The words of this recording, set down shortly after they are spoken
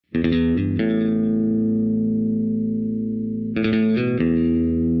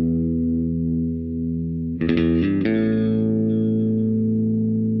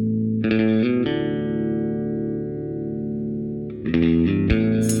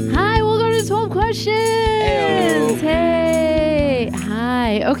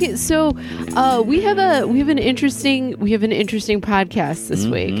Hi. Okay, so we have an interesting podcast this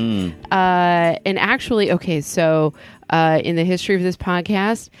week. And actually, okay, so in the history of this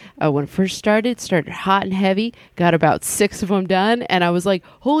podcast, when it first started hot and heavy, got about 6 of them done, and I was like,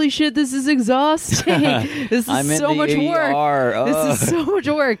 holy shit, this is exhausting. This is so much work. This is so much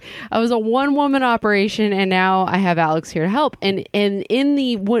work. I was a one-woman operation, and now I have Alex here to help. And in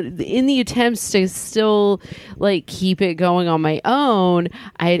the attempts to still like keep it going on my own,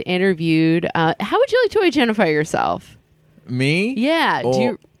 I had interviewed. How would you like to identify yourself? Me? Yeah.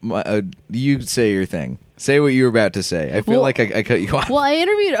 Well, you say your thing. Say what you were about to say. I feel like I cut you off. Well, I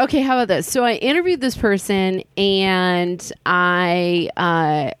interviewed. Okay, how about this? So I interviewed this person, and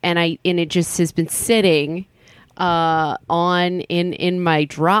it just has been sitting in my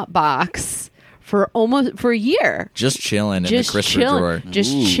Dropbox for a year. Just chilling in the crisper drawer.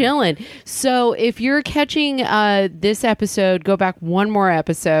 Just chilling. So if you're catching this episode, go back one more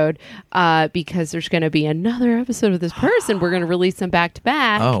episode because there's going to be another episode of this person. We're going to release them back to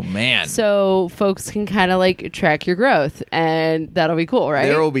back. Oh, man. So folks can kind of like track your growth, and that'll be cool, right?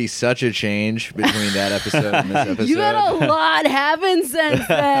 There will be such a change between that episode and this episode. You had a lot happen since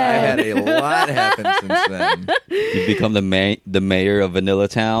then. I had a lot happen since then. You've become the mayor of Vanilla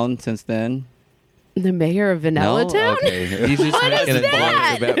Town since then? The mayor of Vanilla Town? Okay. He's just What is making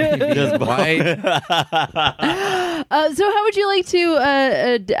that? About me being white. So how would you like to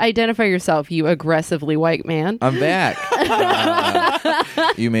identify yourself, you aggressively white man? I'm back.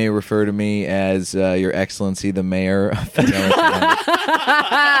 You may refer to me as Your Excellency, the Mayor of Vanilla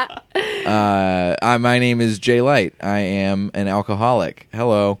Town. My name is Jay Light. I am an alcoholic.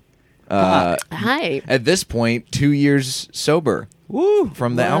 Hello. Hi. At this point, 2 years sober. Woo!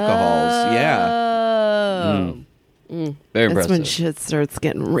 From the alcohols. Yeah. Very That's impressive. when shit starts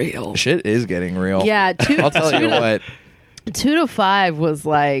getting real. Shit is getting real. Yeah, I'll tell you what. 2 to 5 was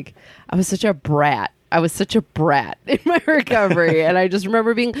like, I was such a brat. in my recovery. And I just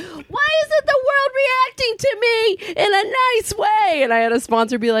remember being, why isn't the world reacting to me in a nice way? And I had a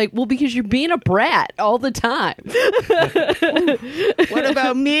sponsor be like, well, because you're being a brat all the time. What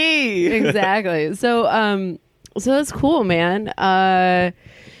about me? Exactly. So that's cool, man.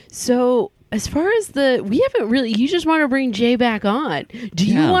 So as far as we haven't really, you just want to bring Jay back on. Do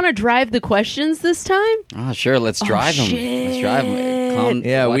you want to drive the questions this time? Oh, sure. Let's drive them. Let's drive them.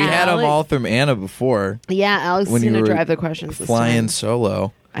 Yeah, we had them Alex- all from Anna before. Yeah, Alex is When you going to were drive the questions this Flying time.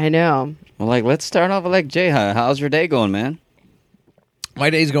 solo. I know. Well, let's start off with Jay. How's your day going, man? My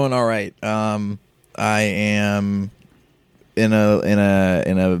day's going all right. I am in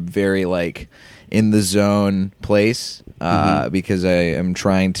a very in the zone place because I am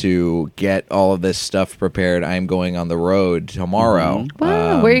trying to get all of this stuff prepared. I'm going on the road tomorrow.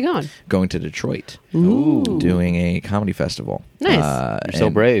 Wow, where are you going? Going to Detroit. Ooh. Doing a comedy festival. Nice. You're so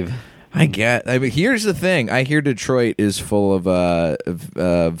brave. I mean, here's the thing. I hear Detroit is full of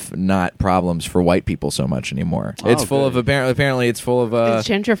not problems for white people so much anymore. Oh, It's full good. of apparently it's full of It's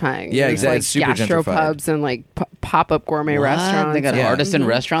gentrifying. yeah, There's, exactly. It's super gastropubs and pop-up gourmet What? restaurants. They got Yeah. artisan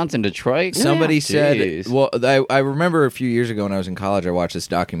restaurants in Detroit? Somebody said, Jeez. well, I remember a few years ago when I was in college, I watched this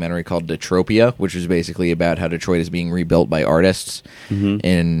documentary called Detropia, which was basically about how Detroit is being rebuilt by artists.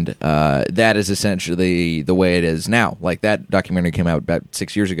 And that is essentially the way it is now. Like, that documentary came out about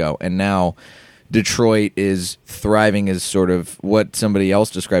 6 years ago, and now Detroit is thriving as sort of what somebody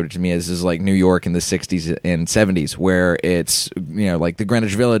else described it to me as is like New York in the 60s and 70s, where it's, like the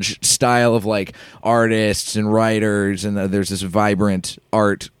Greenwich Village style of like artists and writers, and there's this vibrant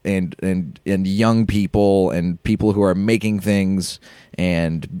art and young people and people who are making things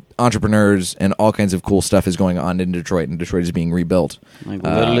and entrepreneurs, and all kinds of cool stuff is going on in Detroit, and Detroit is being rebuilt.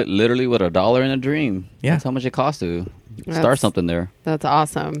 Literally with $1 in a dream. Yeah. That's how much it costs to start That's- something there. That's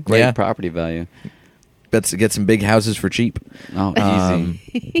awesome. Great Yeah. property value. Let's get some big houses for cheap. Oh,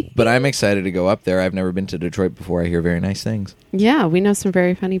 easy. But I'm excited to go up there. I've never been to Detroit before. I hear very nice things. Yeah, we know some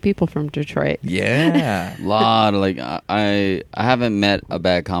very funny people from Detroit. Yeah. Lot of I haven't met a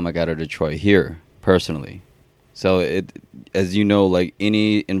bad comic out of Detroit here personally. So it, as you know,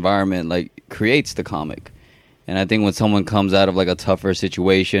 any environment creates the comic. And I think when someone comes out of a tougher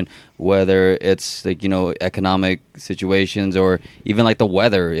situation, whether it's economic situations or even the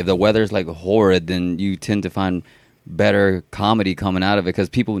weather, if the weather's horrid, then you tend to find better comedy coming out of it because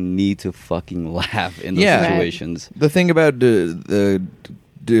people need to fucking laugh in those Yeah. situations. The thing about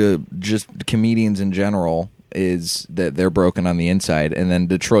just comedians in general is that they're broken on the inside, and then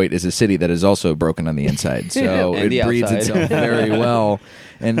Detroit is a city that is also broken on the inside. So And it the breeds outside. itself very well.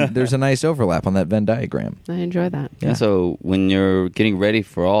 And there's a nice overlap on that Venn diagram. I enjoy that. Yeah. And so when you're getting ready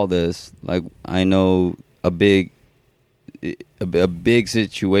for all this, I know a big a big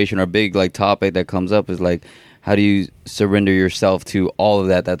situation or a big like topic that comes up is like, how do you surrender yourself to all of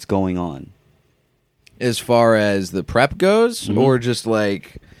that that's going on? As far as the prep goes, Mm-hmm. or just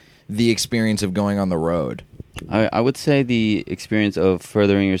like the experience of going on the road? I would say the experience of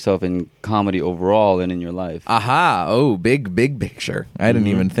furthering yourself in comedy overall and in your life. Aha! Oh, big picture. I didn't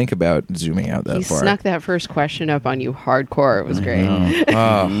even think about zooming out that He far. snuck that first question up on you hardcore. It was great.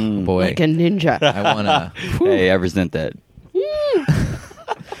 Oh boy, Like a ninja. I wanna. Hey, I resent that.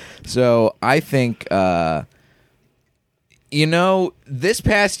 So I think, this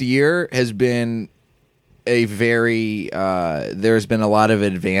past year has been a very. There's been a lot of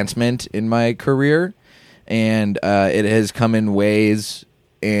advancement in my career, and it has come in ways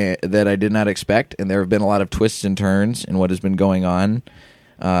that I did not expect, and there have been a lot of twists and turns in what has been going on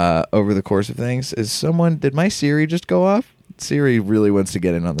over the course of things. Did my Siri just go off? Siri really wants to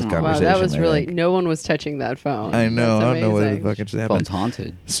get in on this Wow, conversation. that was I really. think. No one was touching that phone. I know. That's I don't know what the amazing. fuck just happened. Phone's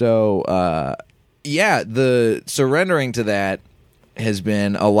haunted. So, the surrendering to that has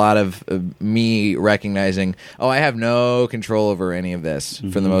been a lot of me recognizing, I have no control over any of this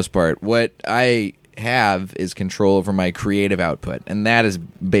for the most part. What I have is control over my creative output, and that is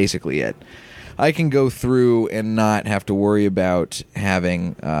basically it. I can go through and not have to worry about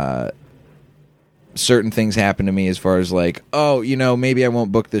having certain things happen to me as far as like, maybe I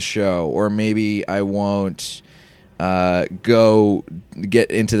won't book this show, or maybe I won't go get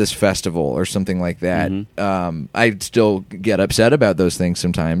into this festival or something like that. I still get upset about those things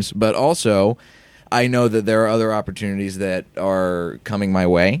sometimes, but also I know that there are other opportunities that are coming my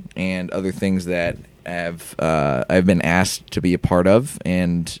way and other things that I've been asked to be a part of,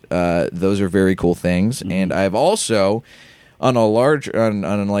 and those are very cool things. And I've also on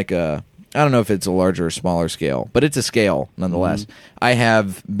like a, I don't know if it's a larger or smaller scale, but it's a scale nonetheless. I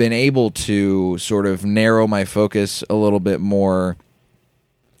have been able to sort of narrow my focus a little bit more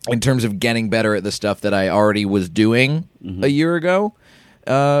in terms of getting better at the stuff that I already was doing a year ago,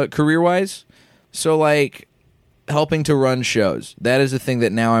 career-wise. So, like, helping to run shows. That is a thing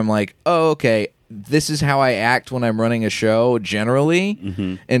that now I'm like, okay, this is how I act when I'm running a show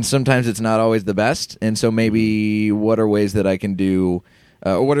generally, and sometimes it's not always the best. And so maybe what are ways that I can do...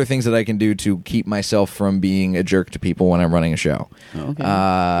 or what are things that I can do to keep myself from being a jerk to people when I'm running a show?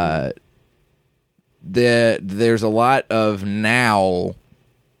 Okay. There's a lot of now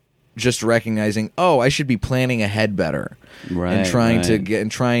just recognizing, I should be planning ahead better, Right, and right.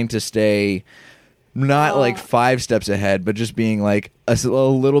 trying to stay not like 5 steps ahead, but just being like a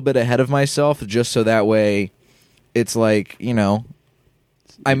little bit ahead of myself, just so that way it's like,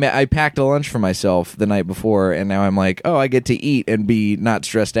 I packed a lunch for myself the night before, and now I'm like, I get to eat and be not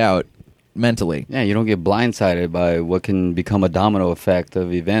stressed out mentally. Yeah, you don't get blindsided by what can become a domino effect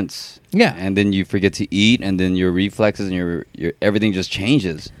of events. Yeah. And then you forget to eat, and then your reflexes and your everything just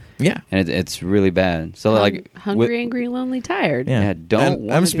changes. Yeah. And it's really bad. So like hungry, angry, lonely, tired. Yeah, don't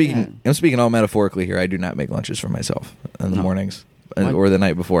wanna I'm do speaking. I'm speaking all metaphorically here. I do not make lunches for myself in the mornings What? or the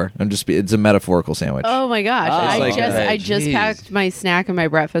night before. It's a metaphorical sandwich. Oh my gosh! Oh, I just geez. packed my snack and my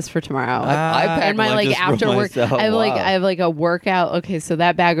breakfast for tomorrow. I packed and my lunches for after work, myself. I have Wow. I have like a workout. Okay, so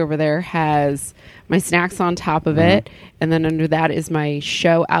that bag over there has my snacks on top of it, and then under that is my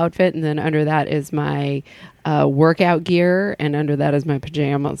show outfit, and then under that is my workout gear, and under that is my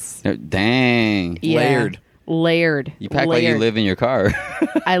pajamas. Dang. Yeah. Layered. You pack like you live in your car.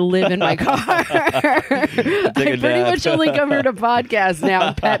 I live in my car. I pretty nap. much only come here to podcast now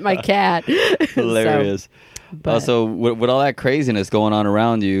and pet my cat. Hilarious. But- Also, with all that craziness going on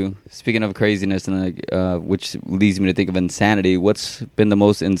around you, speaking of craziness, and which leads me to think of insanity, what's been the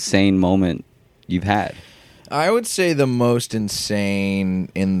most insane moment you've had? I would say the most insane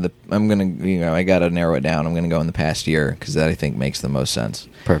I'm gonna, I gotta narrow it down. I'm gonna go in the past year because that I think makes the most sense.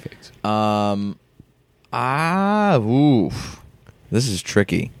 Perfect. Oof. This is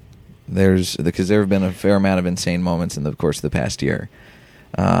tricky. Because there have been a fair amount of insane moments in the course of the past year.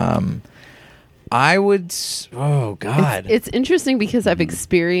 I would. Oh God. It's interesting because I've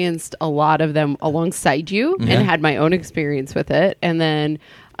experienced a lot of them alongside you and had my own experience with it, and then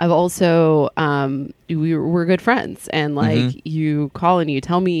I've also we're good friends, and like you call and you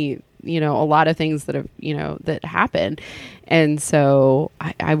tell me a lot of things that have that happen, and so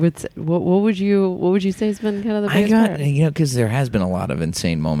I would say, what would you say has been kind of the biggest part? Because there has been a lot of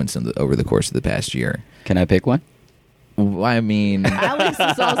insane moments over the course of the past year. Can I pick one? I mean, Alex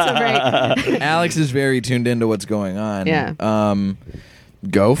is also great. Alex is very tuned into what's going on. Yeah.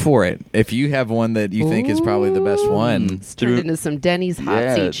 Go for it. If you have one that you think is probably the best one. It's turned into some Denny's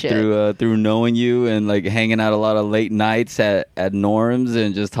hot seat shit. through knowing you and like hanging out a lot of late nights at Norm's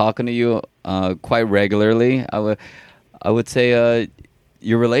and just talking to you quite regularly. I would say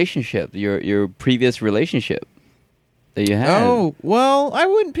your relationship, your previous relationship that you had. Oh, well, I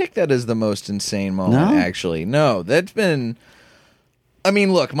wouldn't pick that as the most insane moment, No? actually. No, that's been... I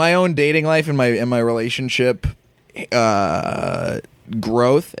mean, look, my own dating life and my relationship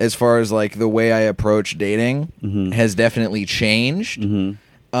growth, as far as like the way I approach dating, has definitely changed.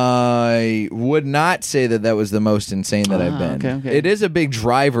 I would not say that was the most insane that I've been. Okay. It is a big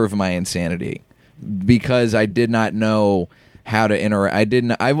driver of my insanity because I did not know how to interact. I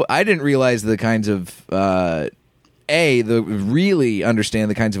didn't realize the kinds of really understand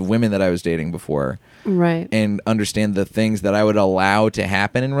the kinds of women that I was dating before. Right. And understand the things that I would allow to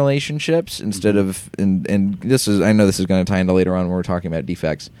happen in relationships instead of and this is, I know this is going to tie into later on when we're talking about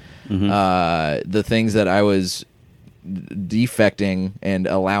defects. The things that I was defecting and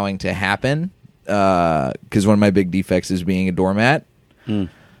allowing to happen, because one of my big defects is being a doormat.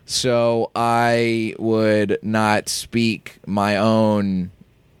 So I would not speak my own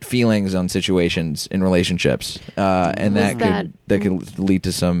feelings on situations in relationships, and that could lead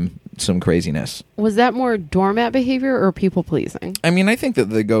to some craziness. Was that more doormat behavior or people pleasing? I mean, I think that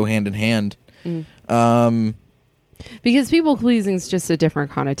they go hand in hand. Because people pleasing is just a different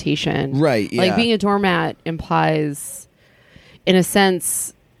connotation. Right, yeah. Like being a doormat implies, in a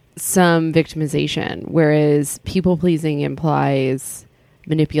sense, some victimization, whereas people pleasing implies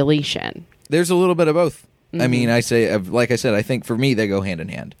manipulation. There's a little bit of both. I mean, like I said, I think for me they go hand in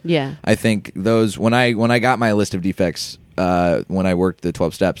hand. Yeah. I think those when I got my list of defects when I worked the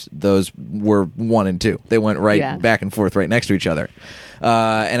 12 steps, those were 1 and 2. They went back and forth right next to each other.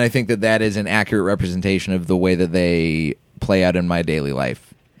 And I think that is an accurate representation of the way that they play out in my daily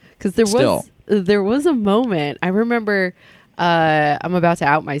life. Because there was a moment, I remember, I'm about to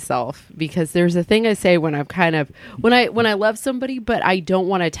out myself because there's a thing I say when I'm when I love somebody, but I don't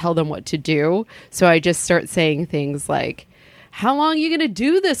want to tell them what to do. So I just start saying things like, how long are you going to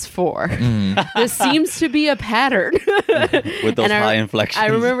do this for? This seems to be a pattern. With those high inflections. I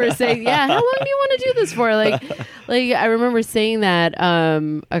remember saying, yeah, how long do you want to do this for? Like I remember saying that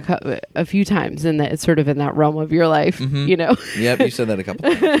a few times in that, sort of in that realm of your life, you know? Yep, you said that a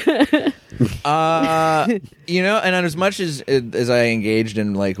couple times. You know, and as much as I engaged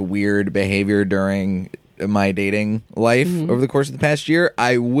in like weird behavior during my dating life over the course of the past year,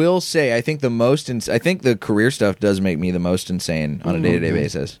 I will say I think I think the career stuff does make me the most insane on a day-to-day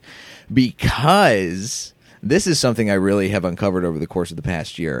basis, because this is something I really have uncovered over the course of the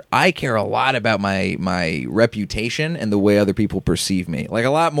past year. I care a lot about my reputation and the way other people perceive me, like a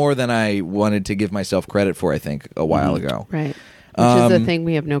lot more than I wanted to give myself credit for, I think, a while ago. Right. Which is a thing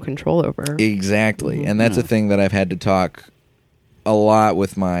we have no control over. Exactly. And that's a thing that I've had to talk a lot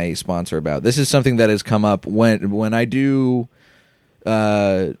with my sponsor about. This is something that has come up when I do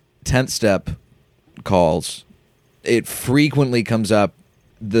 10th step calls. It frequently comes up.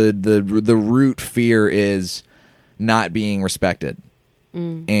 The root fear is not being respected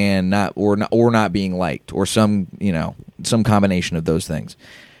and not being liked, or some combination of those things.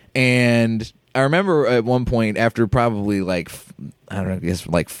 And I remember at one point, after probably like, I don't know, I guess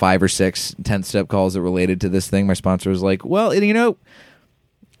like 5 or 6 10th step calls that related to this thing, my sponsor was like, well,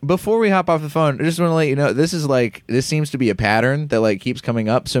 before we hop off the phone, I just want to let you know, this seems to be a pattern that like keeps coming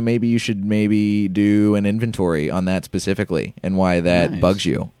up. So maybe you should do an inventory on that specifically, and why that bugs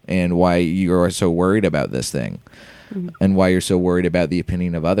you, and why you're so worried about this thing, and why you're so worried about the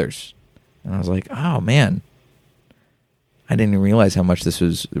opinion of others. And I was like, oh man, I didn't even realize how much this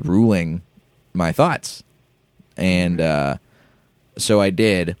was ruling my thoughts. And so I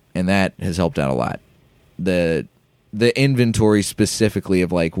did, and that has helped out a lot. The inventory specifically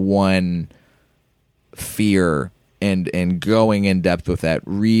of like one fear and going in depth with that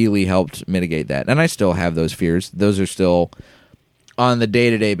really helped mitigate that. And I still have those fears. Those are still on the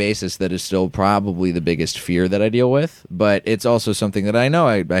day-to-day basis. That is still probably the biggest fear that I deal with, but it's also something that I know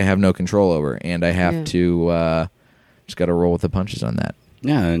I have no control over, and I have to just got to roll with the punches on that.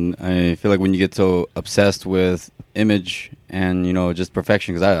 Yeah, and I feel like when you get so obsessed with image and, just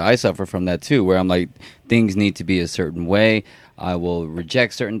perfection, because I suffer from that too, where I'm like, things need to be a certain way. I will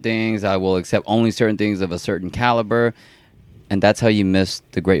reject certain things. I will accept only certain things of a certain caliber. And that's how you miss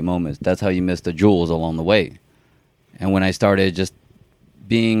the great moments. That's how you miss the jewels along the way. And when I started just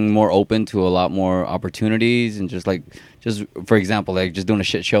being more open to a lot more opportunities, and just for example, like just doing a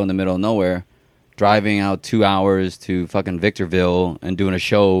shit show in the middle of nowhere, driving out 2 hours to fucking Victorville and doing a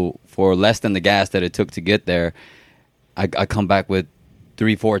show for less than the gas that it took to get there. I come back with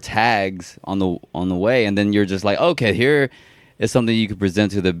 3-4 tags on the way, and then you're just like, okay, here is something you could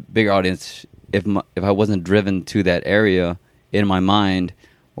present to the bigger audience. If I wasn't driven to that area in my mind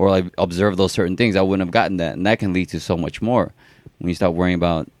or like observe those certain things, I wouldn't have gotten that, and that can lead to so much more when you start worrying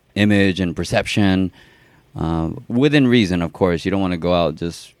about image and perception, within reason, of course. You don't want to go out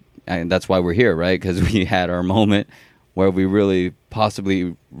just, and that's why we're here, right? Because we had our moment where we really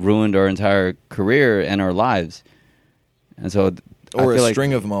possibly ruined our entire career and our lives, and so Or I a feel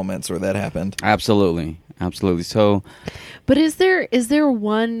string of moments where that happened. absolutely. So But is there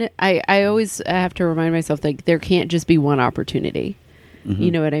one? I always have to remind myself, like, there can't just be one opportunity.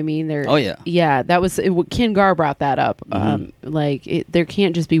 You know what I mean? Oh, yeah. That was Ken Gar brought that up. There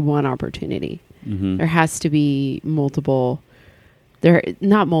can't just be one opportunity. There has to be multiple.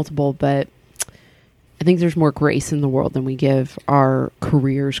 Not multiple, but I think there's more grace in the world than we give our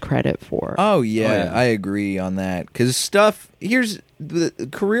careers credit for. Oh yeah, Oh, yeah. I agree on that. Because here's the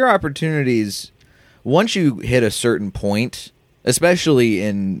career opportunities. Once you hit a certain point, especially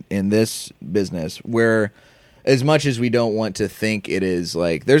in this business, where as much as we don't want to think it is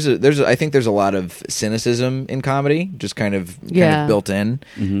like I think there's a lot of cynicism in comedy, just kind of built in,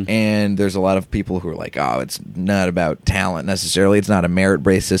 and there's a lot of people who are like, oh, it's not about talent necessarily, it's not a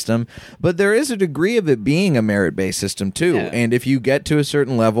merit-based system, but there is a degree of it being a merit-based system too. Yeah. And if you get to a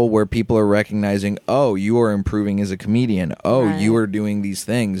certain level where people are recognizing, oh, you are improving as a comedian, oh, Right. you are doing these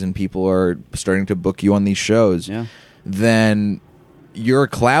things, and people are starting to book you on these shows, Yeah. then your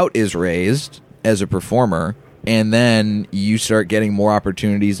clout is raised as a performer, and then you start getting more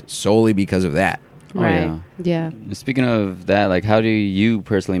opportunities solely because of that. Oh, Right. Yeah. speaking of that, like, how do you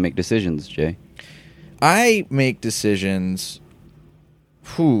personally make decisions, Jay? I make decisions.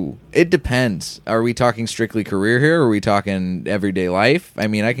 It depends. Are we talking strictly career here, or are we talking everyday life? I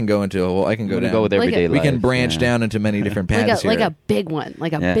mean, I can go into a whole. I can go I'm gonna down. go with Like everyday we life. can branch yeah. down into many different paths Like here. a big one,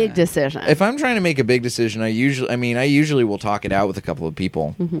 like a Yeah. big decision. If I'm trying to make a big decision, I usually will talk it out with a couple of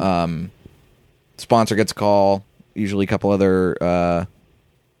people. Sponsor gets a call. Usually, a couple other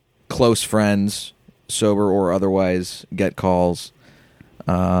close friends, sober or otherwise, get calls.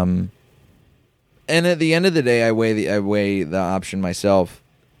 And at the end of the day, I weigh the option myself,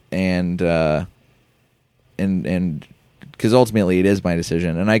 and because ultimately it is my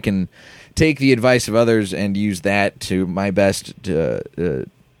decision, and I can take the advice of others and use that to my best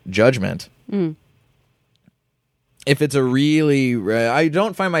judgment. If it's a really, I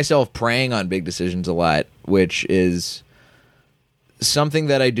don't find myself preying on big decisions a lot, which is something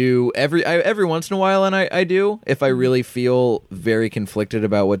that I do every once in a while, and I do if I really feel very conflicted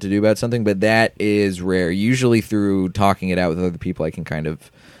about what to do about something, but that is rare. Usually through talking it out with other people, I can kind of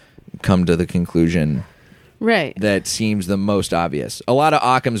come to the conclusion right. that seems the most obvious. A lot of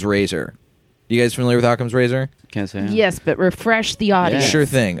Occam's razor. You guys familiar with Occam's razor? Can't say. Yes, but refresh the audience. Yeah. Sure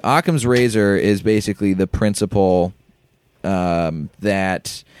thing. Occam's razor is basically the principle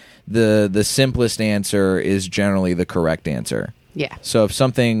that the simplest answer is generally the correct answer. Yeah. So if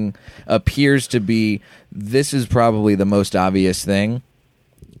something appears to be, this is probably the most obvious thing,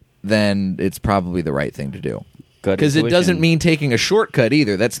 then it's probably the right thing to do. Because it doesn't mean taking a shortcut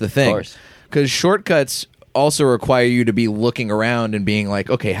either. That's the thing. course. Because shortcuts also require you to be looking around and being like,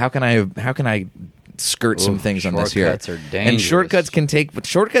 okay, how can I skirt some things on this here? Shortcuts are And dangerous.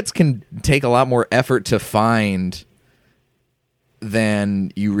 shortcuts can take a lot more effort to find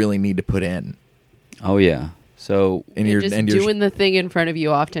than you really need to put in. Oh yeah. So And Just doing the thing in front of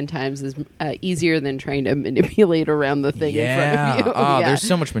you oftentimes is easier than trying to manipulate around the thing in front of you. Oh, yeah. there's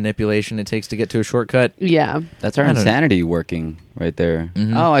so much manipulation it takes to get to a shortcut. Yeah. that's our I don't know. insanity working right there.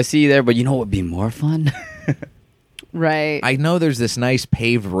 Mhm. Oh, I see you there, but you know what would be more fun? Right. I know there's this nice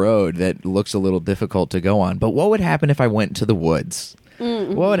paved road that looks a little difficult to go on, but what would happen if I went to the woods?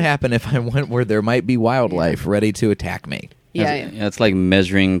 Mm-hmm. What would happen if I went where there might be wildlife ready to attack me? yeah. Yeah, it's like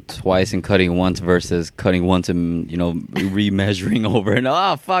measuring twice and cutting once versus cutting once and remeasuring over and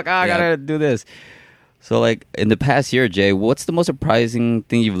fuck, I gotta do this. So like in the past year, Jay, what's the most surprising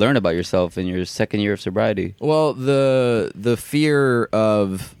thing you've learned about yourself in your second year of sobriety? Well, the fear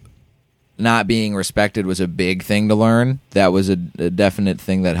of not being respected was a big thing to learn. That was a definite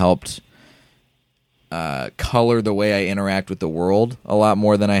thing that helped color the way I interact with the world a lot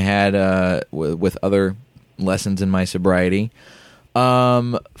more than I had with other lessons in my sobriety.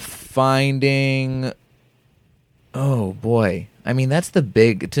 Finding, oh boy, I mean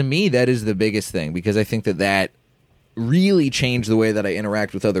to me that is the biggest thing, because I think that really changed the way that I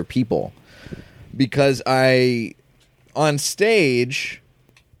interact with other people, because I on stage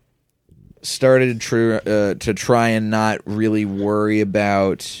started to try and not really worry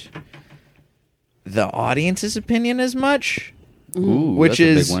about the audience's opinion as much. Ooh, Which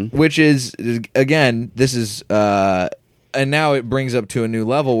that's a big one. again, this is and now it brings up to a new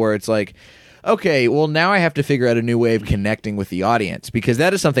level where it's like, okay, well, now I have to figure out a new way of connecting with the audience, because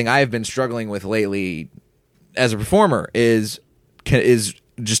that is something I've been struggling with lately as a performer, is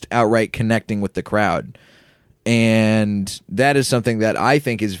just outright connecting with the crowd. And that is something that I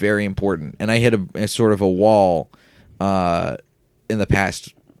think is very important. And I hit a sort of a wall in the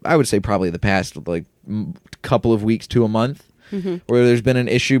past, I would say probably the past like couple of weeks to a month, where there's been an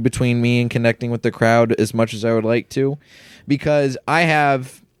issue between me and connecting with the crowd as much as I would like to, because I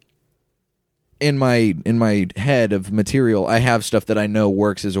have in my head of material, I have stuff that I know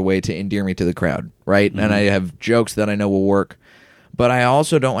works as a way to endear me to the crowd, right? And I have jokes that I know will work, but I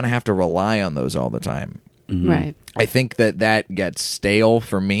also don't want to have to rely on those all the time. Right. I think that gets stale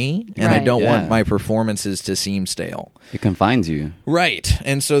for me, and I Right. don't Yeah. want my performances to seem stale. It confines you. Right.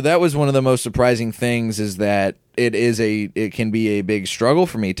 And so that was one of the most surprising things, is that it can be a big struggle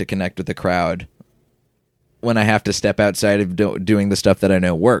for me to connect with the crowd when I have to step outside of doing the stuff that I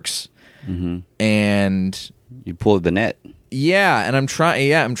know works. And You pulled the net. yeah, and I'm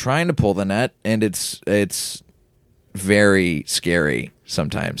trying to pull the net, and it's very scary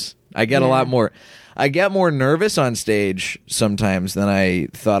sometimes. I get more nervous on stage sometimes than I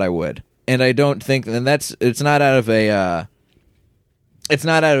thought I would. And I don't think, and it's not out of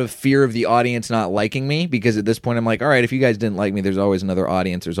fear of the audience not liking me, because at this point I'm like, all right, if you guys didn't like me, there's always another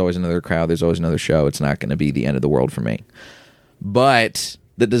audience, there's always another crowd, there's always another show. It's not going to be the end of the world for me. But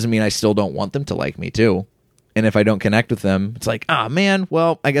that doesn't mean I still don't want them to like me too. And if I don't connect with them, it's like, man,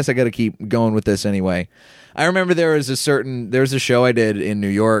 well, I guess I got to keep going with this anyway. I remember there was a show I did in New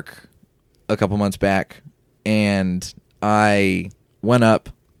York a couple months back, and I went up,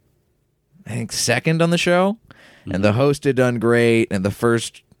 I think, second on the show, and the host had done great, and the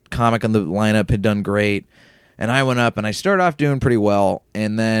first comic on the lineup had done great, and I went up and I started off doing pretty well,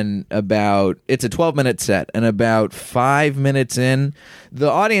 and then it's a 12-minute set, and about 5 minutes in, the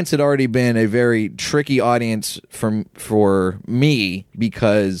audience had already been a very tricky audience for me,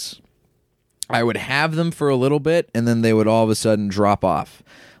 because I would have them for a little bit, and then they would all of a sudden drop off.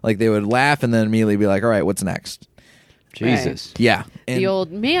 Like, they would laugh and then immediately be like, all right, what's next? Jesus. Yeah. And The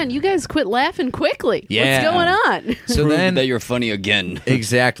old, man, you guys quit laughing quickly. Yeah. What's going on? so Prove then that you're funny again.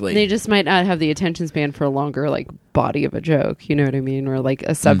 exactly. They just might not have the attention span for a longer, like, body of a joke. You know what I mean? Or, like,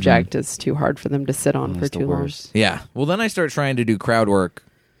 a subject is too hard for them to sit on for That's the too long. worst. Yeah. Well, then I start trying to do crowd work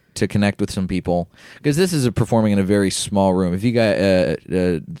to connect with some people, because this is performing in a very small room. If you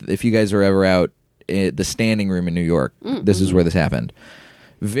guys are ever out at the Standing Room in New York, this is where this happened.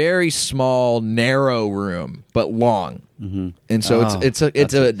 Very small, narrow room, but long. And so it's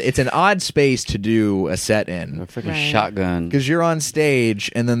an odd space to do a set in. A freaking Right. shotgun. Because you're on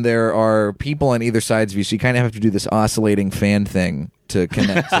stage, and then there are people on either sides of you, so you kind of have to do this oscillating fan thing to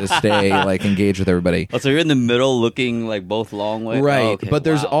connect, to stay like engaged with everybody. Oh, so you're in the middle looking like both long way? Right. Oh, okay. But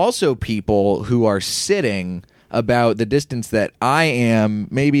there's Wow. also people who are sitting about the distance that I am,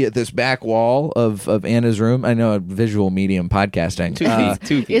 maybe at this back wall of Anna's room. I know, a visual medium podcasting. 2 feet.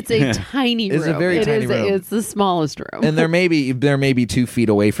 2 feet. It's a tiny room. It's a very tiny room. It's the smallest room. And there may be 2 feet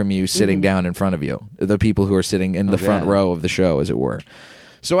away from you, sitting down in front of you, the people who are sitting in the front yeah. row of the show, as it were.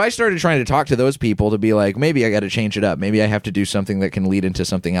 So I started trying to talk to those people to be like, maybe I got to change it up. Maybe I have to do something that can lead into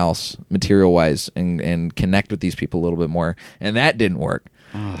something else material-wise, and connect with these people a little bit more. And that didn't work.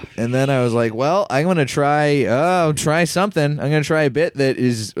 And then I was like, well, I'm going to try something. I'm going to try a bit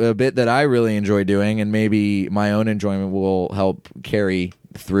that I really enjoy doing, and maybe my own enjoyment will help carry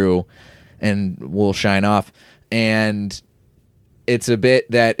through and will shine off. And it's a bit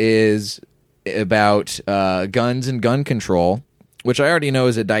that is about guns and gun control, which I already know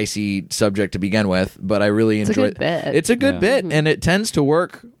is a dicey subject to begin with, but I really enjoy good bit. It's a good bit, and it tends to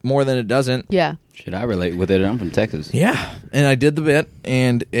work more than it doesn't. yeah. Should I relate with it? I'm from Texas. Yeah, and I did the bit,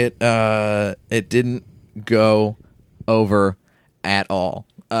 and it didn't go over at all.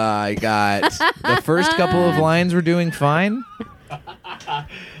 I got the first couple of lines were doing fine. I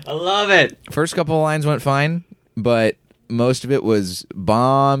love it. First couple of lines went fine, but most of it was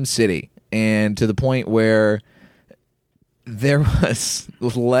bomb city, and to the point where there was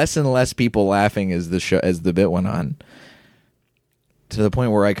less and less people laughing as the bit went on. To the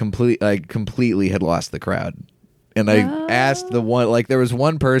point where I completely had lost the crowd. And I asked there was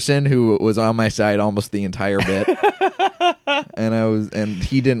one person who was on my side almost the entire bit. and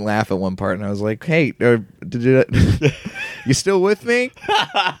he didn't laugh at one part, and I was like, "Hey, you still with me?"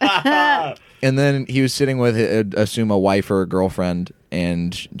 And then he was sitting with, assume, a wife or a girlfriend,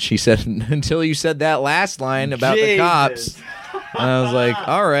 and she said, "Until you said that last line about the cops." And I was like,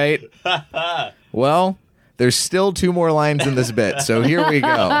 "All right. Well, there's still 2 more lines in this bit, so here we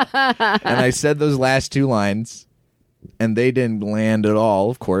go." And I said those last 2 lines, and they didn't land at all,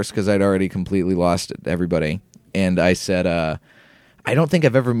 of course, because I'd already completely lost everybody. And I said, I don't think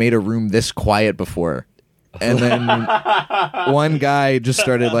I've ever made a room this quiet before. And then one guy just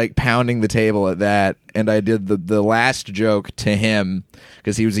started like pounding the table at that, and I did the last joke to him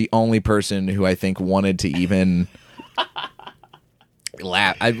because he was the only person who I think wanted to even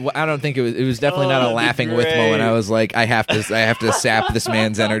laugh. I don't think it was definitely not a laughing with moment. I was like, I have to sap this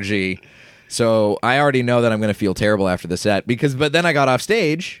man's energy. So I already know that I'm going to feel terrible after the set but then I got off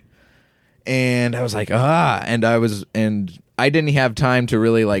stage and I was like, and I didn't have time to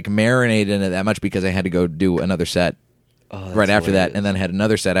really like marinate in it that much because I had to go do another set right after that, and then had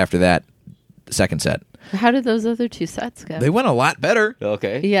another set after that, the second set. How did those other 2 sets go? They went a lot better.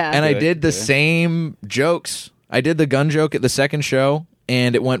 Okay. Yeah. And I did the same jokes. I did the gun joke at the second show,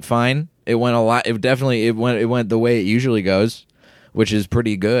 and it went fine. It went a lot. It went the way it usually goes, which is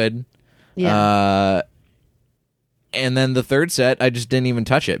pretty good. Yeah. And then the third set, I just didn't even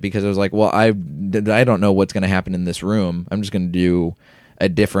touch it because I was like, well, I don't know what's going to happen in this room. I'm just going to do a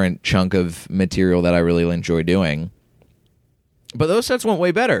different chunk of material that I really enjoy doing. But those sets went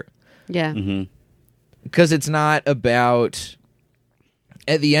way better. Yeah. Because it's not about...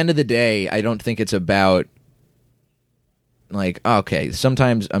 At the end of the day, I don't think it's about... Like, okay,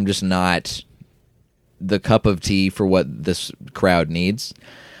 sometimes I'm just not the cup of tea for what this crowd needs.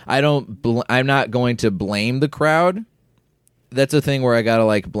 I'm not going to blame the crowd. That's a thing where I gotta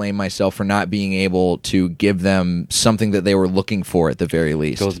like blame myself for not being able to give them something that they were looking for at the very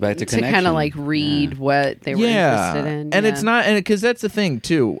least. Goes back to connection. To kind of like read what they were interested in. And it's not, and because that's the thing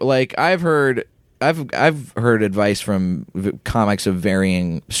too. Like I've heard advice from comics of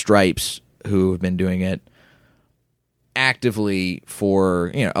varying stripes who have been doing it actively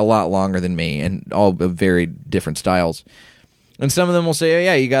for a lot longer than me, and all of very different styles. And some of them will say, oh,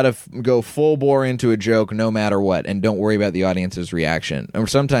 yeah, you got to go full bore into a joke no matter what, and don't worry about the audience's reaction. Or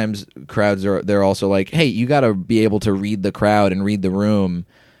sometimes crowds they're also like, hey, you got to be able to read the crowd and read the room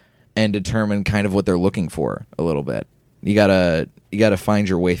and determine kind of what they're looking for a little bit. You gotta find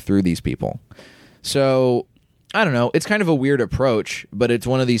your way through these people. So I don't know. It's kind of a weird approach, but it's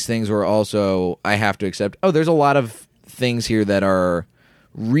one of these things where also I have to accept, there's a lot of things here that are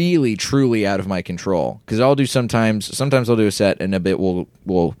really truly out of my control, because I'll do sometimes I'll do a set and a bit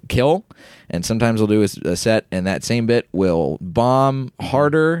will kill, and sometimes I'll do a set and that same bit will bomb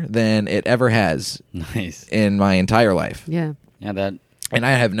harder than it ever has in my entire life. Yeah that, and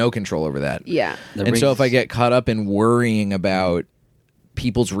I have no control over that. And so if I get caught up in worrying about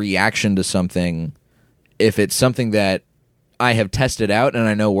people's reaction to something, if it's something that I have tested out and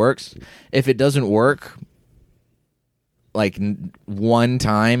I know works, if it doesn't work like 1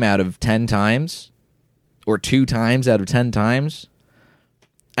 time out of 10 times or 2 times out of 10 times,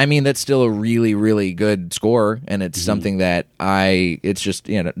 I mean, that's still a really, really good score, and it's something that it's just,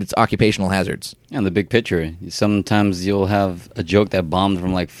 it's occupational hazards. And the big picture, sometimes you'll have a joke that bombed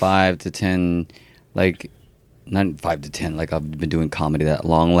from like 5 to 10, like not 5 to 10, like I've been doing comedy that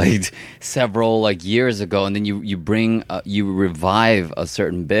long, like several like years ago, and then you revive a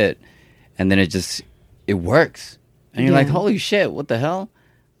certain bit, and then it works. And you're like, holy shit, what the hell?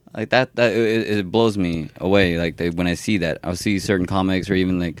 Like that it blows me away. Like when I see that, I'll see certain comics, or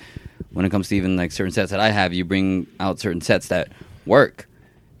even like when it comes to even like certain sets that I have, you bring out certain sets that work,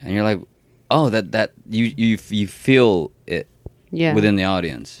 and you're like, oh, that you feel it within the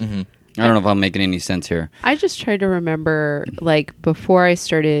audience. Mm-hmm. I don't know if I'm making any sense here. I just try to remember, like before I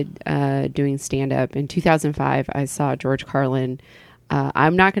started doing stand up in 2005, I saw George Carlin.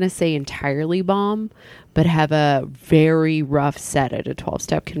 I'm not going to say entirely bomb, but have a very rough set at a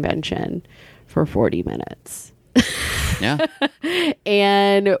 12-step convention for 40 minutes. Yeah.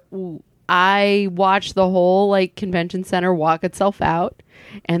 And I watched the whole like convention center walk itself out.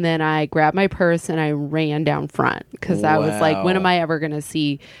 And then I grabbed my purse and I ran down front because I was like, when am I ever going to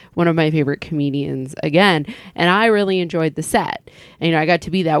see one of my favorite comedians again? And I really enjoyed the set. And, I got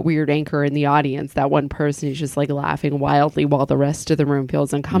to be that weird anchor in the audience, that one person who's just like laughing wildly while the rest of the room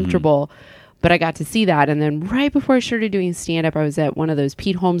feels uncomfortable. Mm-hmm. But I got to see that. And then right before I started doing stand-up, I was at one of those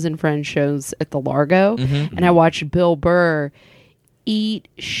Pete Holmes and Friends shows at the Largo. Mm-hmm. And I watched Bill Burr eat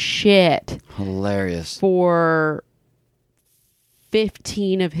shit. Hilarious. For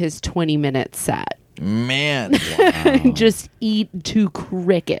 15 of his 20-minute set. Man. Wow. Just eat to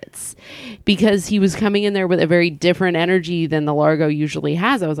crickets, because he was coming in there with a very different energy than the Largo usually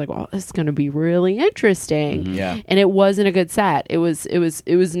has. I was like, well, this is going to be really interesting. Mm-hmm. Yeah. And it wasn't a good set. It was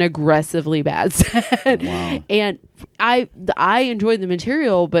an aggressively bad set. Wow. And I enjoyed the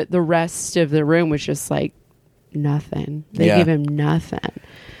material, but the rest of the room was just like nothing. They gave him nothing.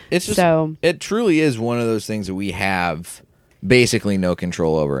 It's just, So- it truly is one of those things that we have basically no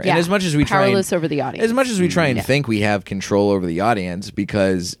control over. Yeah. And as much as we Powerless over the audience. as much as we try and Yeah. think we have control over the audience,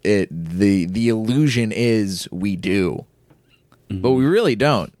 because the illusion is we do, but we really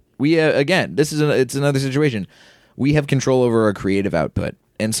don't. We again, it's another situation. We have control over our creative output,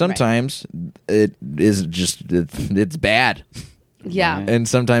 and sometimes it is just it's bad, Yeah. and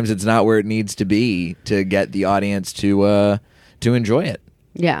sometimes it's not where it needs to be to get the audience to enjoy it.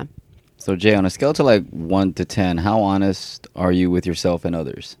 Yeah. So Jay, on a scale to like 1 to 10, how honest are you with yourself and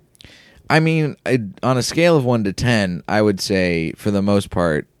others? I mean, on a scale of 1 to 10, I would say for the most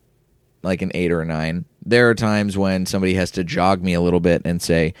part, like an 8 or a 9. There are times when somebody has to jog me a little bit and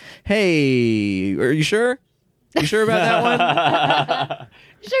say, "Hey, are you sure? You sure about that one?"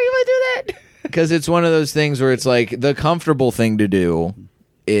 Sure you want to do that? Because it's one of those things where it's like the comfortable thing to do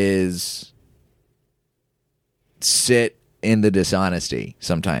is sit in the dishonesty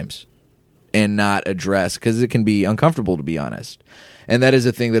sometimes and not address, because it can be uncomfortable to be honest. And that is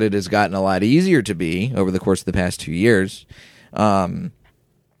a thing that it has gotten a lot easier to be over the course of the past 2 years.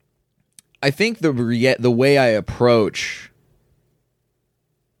 I think the way I approach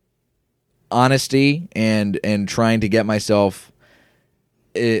honesty and trying to get myself,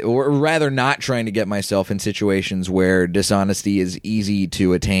 or rather not trying to get myself in situations where dishonesty is easy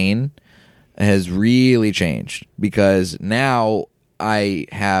to attain, has really changed, because now I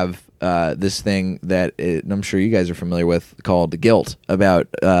have this thing that I'm sure you guys are familiar with called guilt, about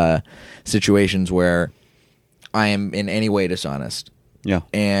situations where I am in any way dishonest. Yeah.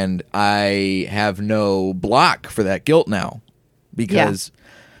 And I have no block for that guilt now, because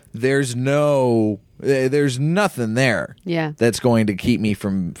there's nothing there Yeah. that's going to keep me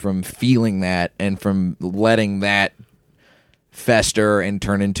from feeling that and from letting that fester and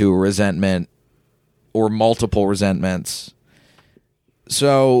turn into a resentment or multiple resentments.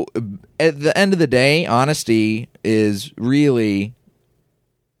 So at the end of the day, honesty is really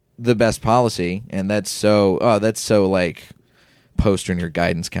the best policy, and that's so like poster in your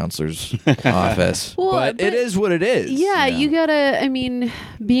guidance counselor's office. Well, but it is what it is. Yeah, you gotta. I mean,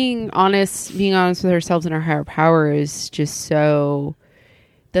 being honest with ourselves and our higher power is just so.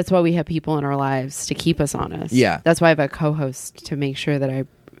 That's why we have people in our lives to keep us honest. Yeah. That's why I have a co-host to make sure that I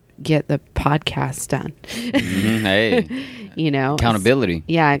get the podcast done. Hey, You know, accountability.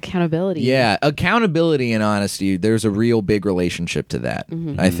 Yeah, accountability. Yeah, accountability and honesty. There's a real big relationship to that.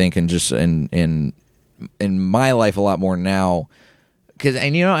 I think, and just in my life a lot more now. Because,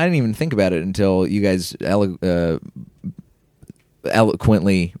 and you know, I didn't even think about it until you guys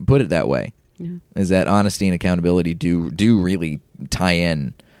eloquently put it that way. Yeah. Is that honesty and accountability do really tie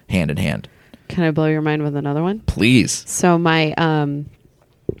in hand. Can I blow your mind with another one? Please. So my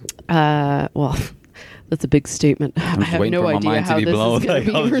well, that's a big statement. I I'm just have waiting no for my idea mind how to be this blown. is going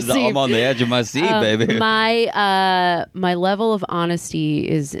to be received. I'm on the edge of my seat, baby. My level of honesty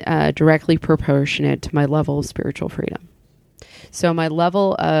is directly proportionate to my level of spiritual freedom. So my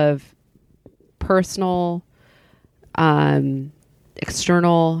level of personal,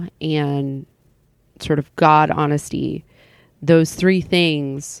 external, and sort of God honesty, those three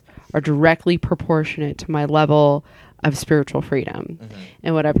things are directly proportionate to my level of spiritual freedom.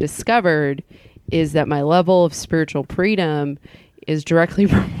 And what I've discovered is that my level of spiritual freedom is directly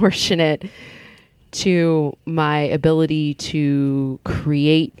proportionate to my ability to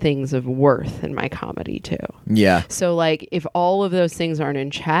create things of worth in my comedy too. Yeah. So like if all of those things aren't in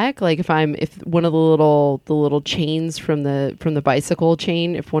check, like if one of the little chains from the bicycle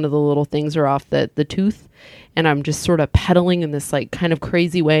chain, if one of the little things are off the tooth, and I'm just sort of pedaling in this like kind of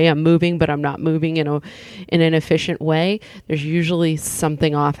crazy way, I'm moving but I'm not moving in an efficient way, there's usually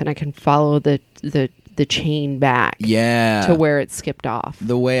something off, and I can follow the chain back to where it skipped off.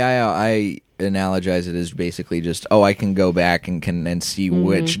 The way I analogize it is basically just, I can go back and see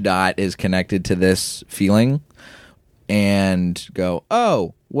which dot is connected to this feeling, and go,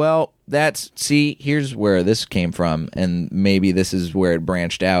 well, here's where this came from, and maybe this is where it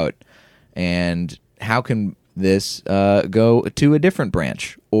branched out, and how can this go to a different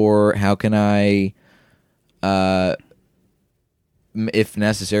branch, or how can I if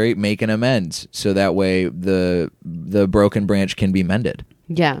necessary make an amends, so that way the broken branch can be mended.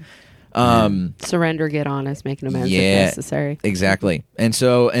 Yeah. Surrender, get honest, make an amends if necessary. Exactly. And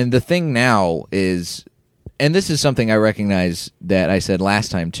the thing now is, and this is something I recognize that I said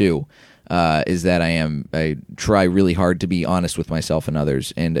last time too, is that I try really hard to be honest with myself and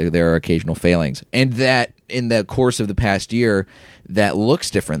others, and there are occasional failings, and that in the course of the past year, that looks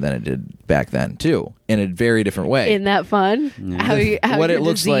different than it did back then too, in a very different way. Isn't that fun? How what your it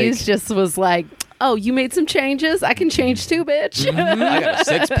looks disease like- just was like, oh, you made some changes? I can change too, bitch. I got a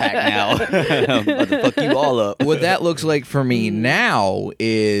 6-pack now. I'm about to fuck you all up. What that looks like for me now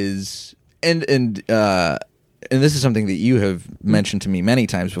is, and this is something that you have mentioned to me many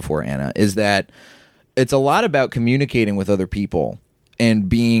times before, Anna, is that it's a lot about communicating with other people and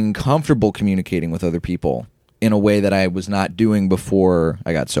being comfortable communicating with other people in a way that I was not doing before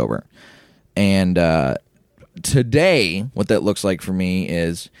I got sober. And today, what that looks like for me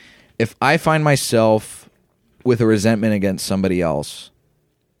is if I find myself with a resentment against somebody else,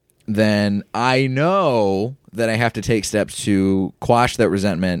 then I know that I have to take steps to quash that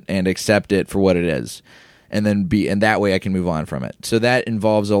resentment and accept it for what it is. And that way I can move on from it. So that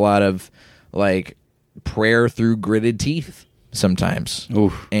involves a lot of like prayer through gritted teeth sometimes.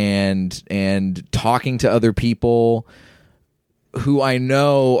 Oof. And talking to other people who I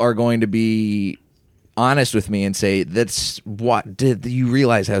know are going to be honest with me and say, did you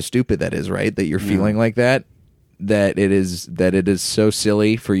realize how stupid that is, right? That you're feeling like that it is so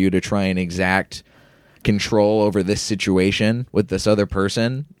silly for you to try and exact control over this situation with this other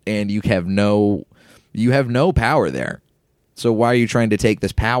person, and you have no power there. So why are you trying to take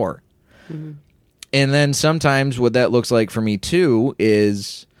this power? Mm-hmm. And then sometimes what that looks like for me too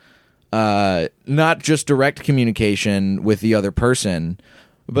is not just direct communication with the other person,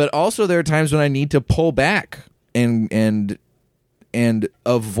 but also there are times when I need to pull back and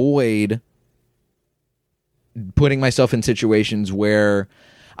avoid putting myself in situations where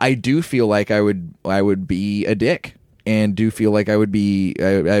I do feel like I would be a dick and do feel like I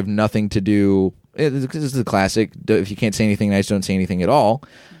have nothing to do. This is the classic. If you can't say anything nice, don't say anything at all.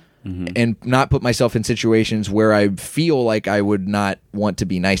 Mm-hmm. And not put myself in situations where I feel like I would not want to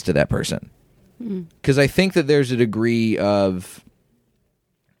be nice to that person. Because I think that there's a degree of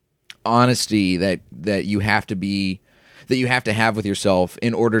honesty that you have to have with yourself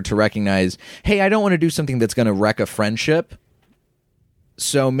in order to recognize, hey, I don't want to do something that's going to wreck a friendship.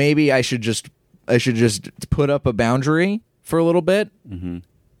 So maybe I should just put up a boundary for a little bit, and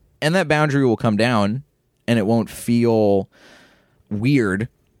that boundary will come down, and it won't feel weird.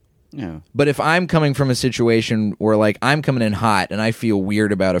 Yeah. But if I'm coming from a situation where like I'm coming in hot and I feel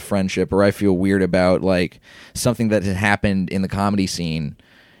weird about a friendship, or I feel weird about like something that has happened in the comedy scene,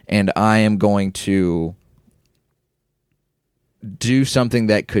 and I am going to do something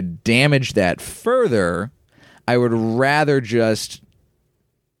that could damage that further, I would rather just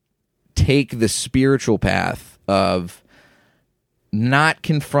take the spiritual path of not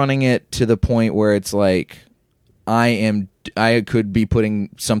confronting it to the point where it's like I could be putting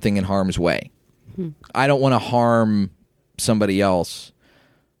something in harm's way. I don't want to harm somebody else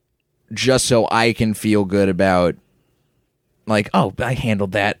just so I can feel good about like, oh, I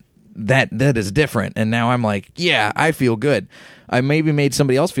handled that is different, and now I'm like, yeah, I feel good. I maybe made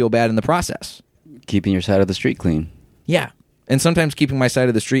somebody else feel bad in the process. Keeping your side of the street clean. Yeah. And sometimes keeping my side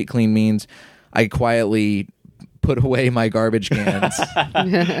of the street clean means I quietly put away my garbage cans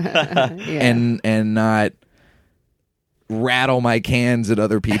and not rattle my cans at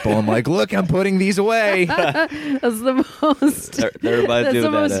other people. I'm like, look, I'm putting these away. That's the most. That's the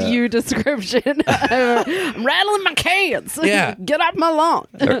most you description. I'm rattling my cans. Yeah, get off my lawn.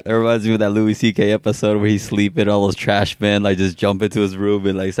 That reminds me of that Louis C.K. episode where he's sleeping, all those trash men like just jump into his room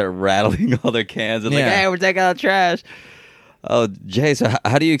and like start rattling all their cans and like, hey, we're taking out trash. Oh, Jay, so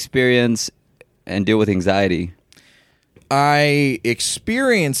how do you experience and deal with anxiety? I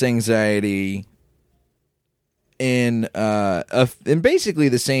experience anxiety in basically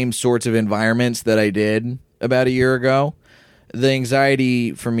the same sorts of environments that I did about a year ago. The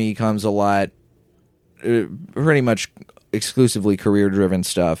anxiety for me comes a lot, pretty much exclusively career-driven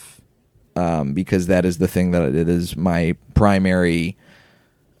stuff, because that is the thing that it is my primary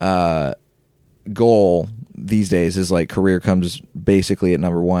goal these days. Is like career comes basically at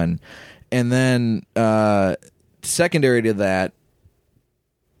number one, and then secondary to that,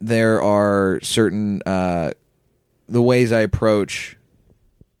 there are certain the ways I approach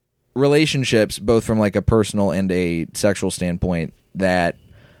relationships, both from like a personal and a sexual standpoint, that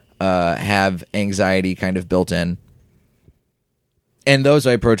have anxiety kind of built in. And those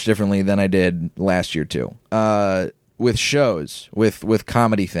I approach differently than I did last year too. With shows, with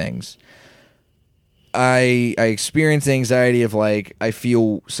comedy things, I experience anxiety of like, I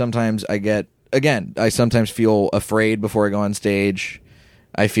feel sometimes I sometimes feel afraid before I go on stage.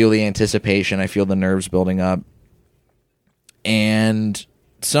 I feel the anticipation. I feel the nerves building up. And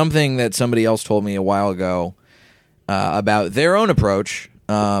something that somebody else told me a while ago about their own approach,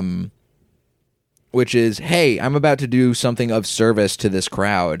 which is, hey, I'm about to do something of service to this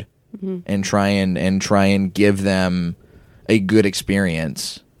crowd, and try and give them a good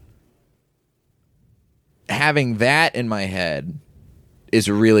experience. having that in my head is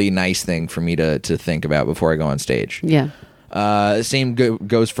a really nice thing for me to think about before I go on stage. Yeah. Same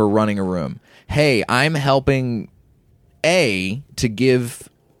goes for running a room. Hey, I'm helping to give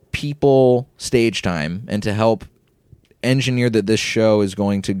people stage time and to help engineer that this show is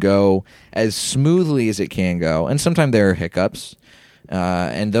going to go as smoothly as it can go. And sometimes there are hiccups,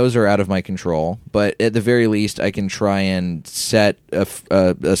 and those are out of my control. But at the very least, I can try and set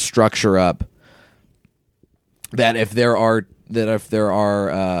a structure up that if there are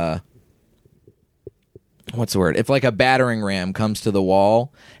what's the word? If like a battering ram comes to the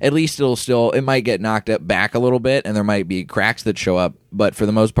wall, at least it might get knocked back a little bit, and there might be cracks that show up, but for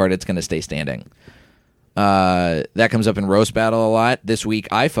the most part, it's going to stay standing. That comes up in roast battle a lot. This week,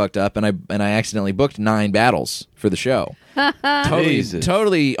 I fucked up, and I accidentally booked 9 battles for the show. Totally on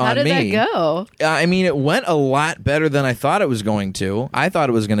me. How did that go? I mean, it went a lot better than I thought it was going to. I thought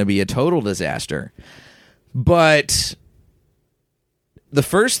it was going to be a total disaster, but the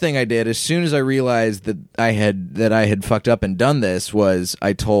first thing I did as soon as I realized that I had fucked up and done this was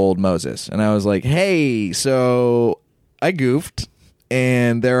I told Moses, and I was like, "Hey, so I goofed,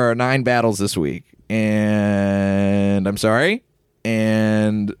 and there are 9 battles this week, and I'm sorry,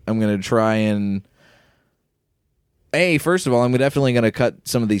 and I'm gonna try and first of all, I'm definitely gonna cut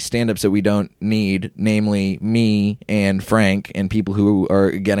some of these stand-ups that we don't need, namely me and Frank and people who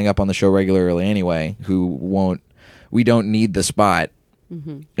are getting up on the show regularly anyway, we don't need the spot."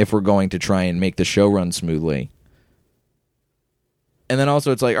 If we're going to try and make the show run smoothly. And then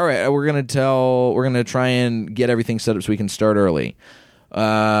also it's like, all right, we're going to try and get everything set up so we can start early.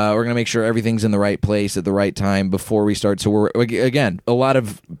 We're going to make sure everything's in the right place at the right time before we start. So we're, again, a lot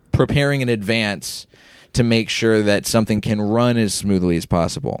of preparing in advance to make sure that something can run as smoothly as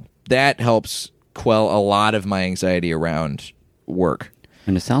possible. That helps quell a lot of my anxiety around work.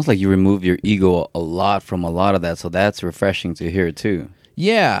 And it sounds like you remove your ego a lot from a lot of that, so that's refreshing to hear too.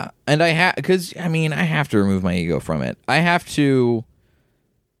 Yeah, and I have to remove my ego from it. I have to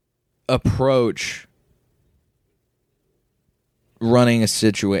approach running a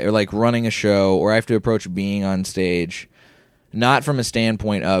situation, or like running a show, or I have to approach being on stage not from a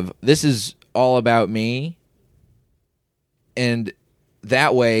standpoint of this is all about me, and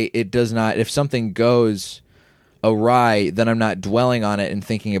that way it does not, if something goes awry, then I'm not dwelling on it and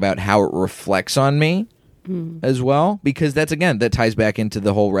thinking about how it reflects on me as well, because that ties back into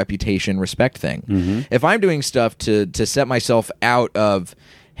the whole reputation respect thing. If I'm doing stuff to set myself out of,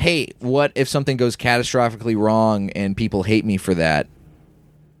 hey, what if something goes catastrophically wrong and people hate me for that?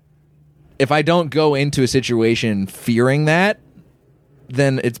 If I don't go into a situation fearing that,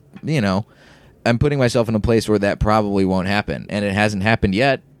 then it's, I'm putting myself in a place where that probably won't happen, and it hasn't happened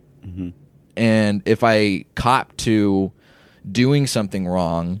yet. And if I cop to doing something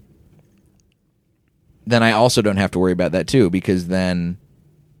wrong, then I also don't have to worry about that too, because then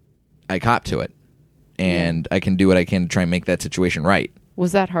I cop to it, and I can do what I can to try and make that situation right.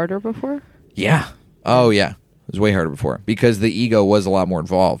 Was that harder before? Yeah. Oh, yeah. It was way harder before, because the ego was a lot more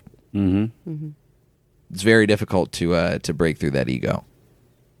involved. It's very difficult to break through that ego.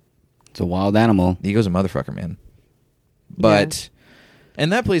 It's a wild animal. The ego's a motherfucker, man. But...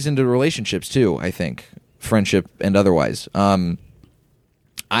 And that plays into relationships too, I think. Friendship and otherwise. I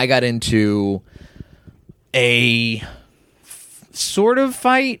got into a sort of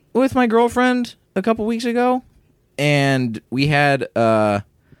fight with my girlfriend a couple weeks ago. And we had... there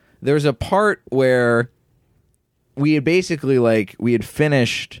was a part where we had basically, we had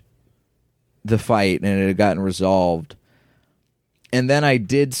finished the fight and it had gotten resolved. And then I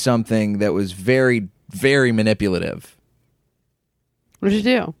did something that was very, very manipulative. What did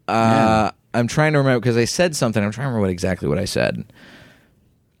you do? I'm trying to remember, because I said something. I'm trying to remember exactly what I said.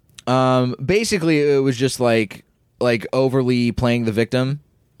 Basically, it was just like overly playing the victim,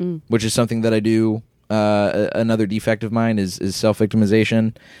 which is something that I do. Another defect of mine is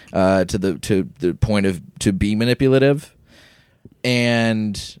self-victimization to the point of to be manipulative.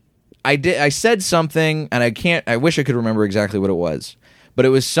 And I said something, and I wish I could remember exactly what it was, but it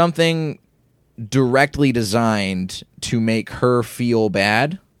was something directly designed to make her feel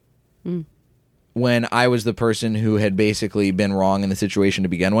bad when I was the person who had basically been wrong in the situation to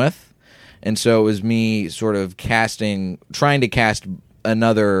begin with. And so it was me sort of trying to cast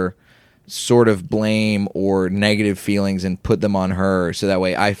another sort of blame or negative feelings and put them on her, so that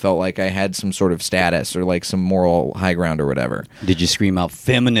way I felt like I had some sort of status or like some moral high ground or whatever. Did you scream out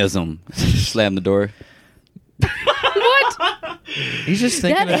feminism? Slam the door? What? He's just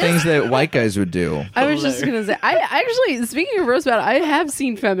thinking of things that white guys would do. I was just going to say, I actually, speaking of roast battle, I have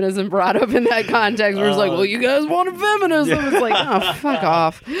seen feminism brought up in that context where it's well, you guys wanted feminism. It's like, oh, fuck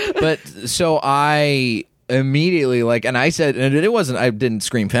off. But so I immediately, like, and I said, and it wasn't, I didn't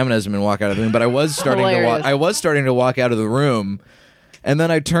scream feminism and walk out of the room, but I was starting to walk. I was starting to walk out of the room, and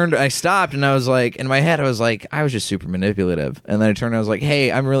then I stopped, and I was like, in my head, I was like, I was just super manipulative, and then I turned, and I was like,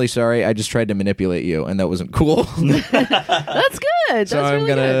 hey, I'm really sorry, I just tried to manipulate you, and that wasn't cool. That's good. So I'm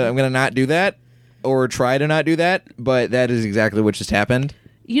gonna not do that, or try to not do that, but that is exactly what just happened.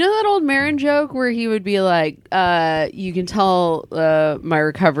 You know that old Marin joke where he would be like, you can tell my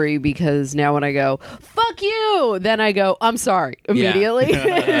recovery because now when I go, fuck you, then I go, I'm sorry, immediately.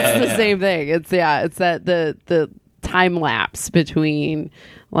 It's the same thing. It's that the time lapse between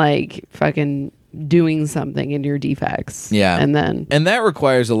like fucking doing something in your defects. Yeah. And that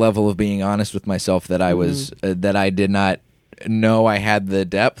requires a level of being honest with myself that I was, that I did not know I had the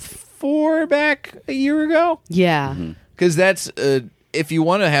depth for back a year ago. Yeah. Because that's... if you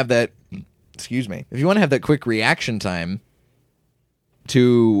want to have that, if you want to have that quick reaction time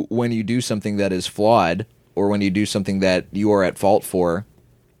to when you do something that is flawed or when you do something that you are at fault for,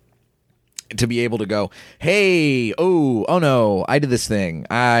 to be able to go, hey, oh no, I did this thing.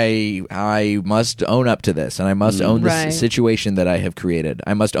 I must own up to this, and I must own this situation that I have created.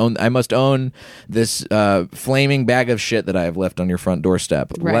 I must own this flaming bag of shit that I have left on your front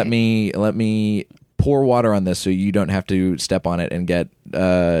doorstep. Right. Let me pour water on this so you don't have to step on it and get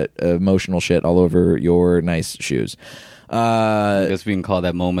emotional shit all over your nice shoes. I guess we can call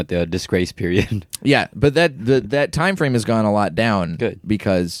that moment the disgrace period. Yeah, but that time frame has gone a lot down. Good.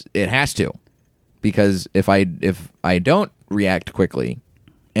 Because it has to. Because if I don't react quickly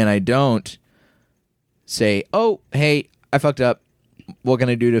and I don't say, oh, hey, I fucked up, what can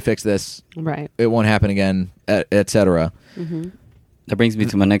I do to fix this? Right. It won't happen again, etc. That brings me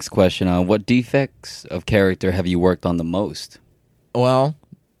to my next question. What defects of character have you worked on the most? Well,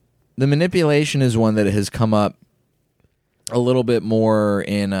 the manipulation is one that has come up a little bit more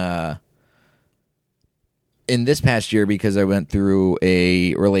in this past year because I went through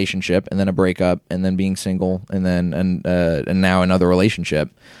a relationship and then a breakup and then being single and then and now another relationship.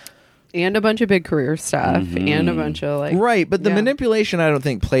 And a bunch of big career stuff and a bunch of like... Right, but the manipulation I don't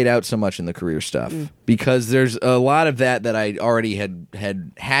think played out so much in the career stuff because there's a lot of that I already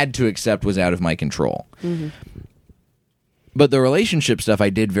had to accept was out of my control. But the relationship stuff I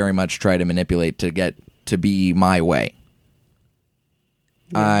did very much try to manipulate to get to be my way.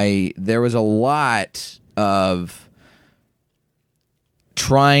 There was a lot of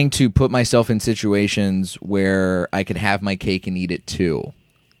trying to put myself in situations where I could have my cake and eat it too.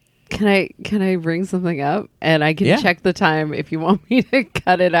 Can I bring something up? And I can check the time. If you want me to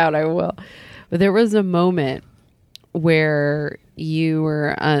cut it out, I will. But there was a moment where you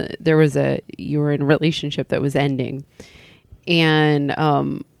were in a relationship that was ending, and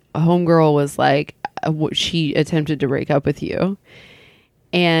a homegirl was like, she attempted to break up with you,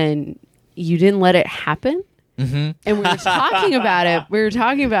 and you didn't let it happen. And we were talking about it.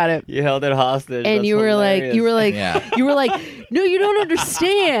 You held it hostage. And That's you were hilarious. you were like, no, you don't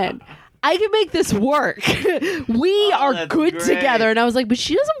understand. I can make this work. We are good great. together. And I was like, but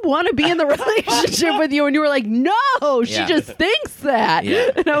she doesn't want to be in the relationship with you. And you were like, no, she just thinks that.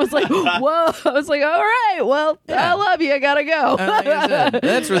 And I was like, whoa. I was like, all right, well, I love you. I gotta go. Like I said,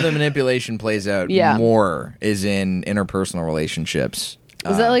 that's where the manipulation plays out more, is in interpersonal relationships.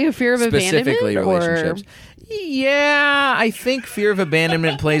 Is that like a fear of specifically abandonment? Relationships? Yeah, I think fear of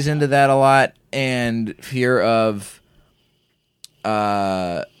abandonment plays into that a lot, and fear of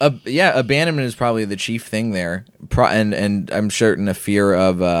abandonment is probably the chief thing there. And I'm certain a fear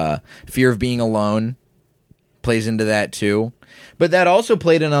of being alone plays into that too. But that also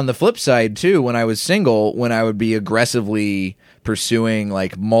played in on the flip side too. When I was single, when I would be aggressively pursuing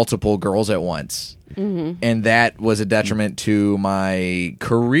like multiple girls at once. And that was a detriment to my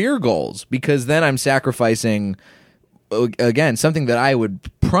career goals, because then I'm sacrificing, again, something that I would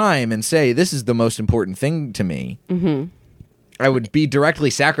prime and say, this is the most important thing to me. I would be directly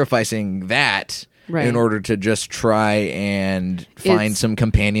sacrificing that in order to just try and find some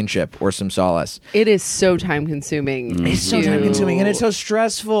companionship or some solace. It is so time consuming. It's so time consuming, and it's so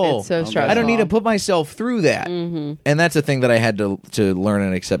stressful. It's so stressful. I don't need to put myself through that. And that's a thing that I had to learn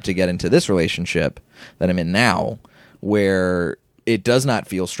and accept to get into this relationship that I'm in now, where it does not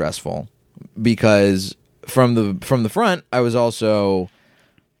feel stressful, because from the front, I was also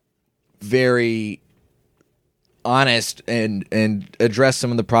very honest and address some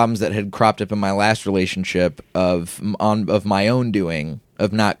of the problems that had cropped up in my last relationship of my own doing,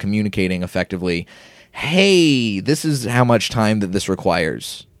 of not communicating effectively. Hey, this is how much time that this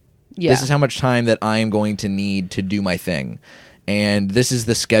requires. This is how much time that I am going to need to do my thing. And this is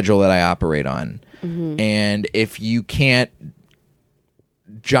the schedule that I operate on. And if you can't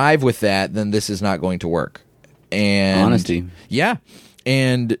jive with that, then this is not going to work. And Honesty. Yeah.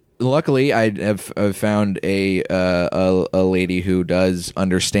 And luckily, I've found a lady who does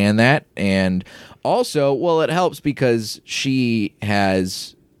understand that, and also, well, it helps because she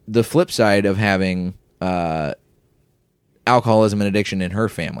has the flip side of having alcoholism and addiction in her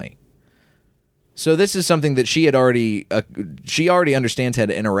family. So this is something that she already understands how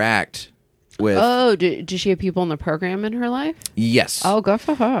to interact with. Oh, does she have people in the program in her life? Yes. Oh, good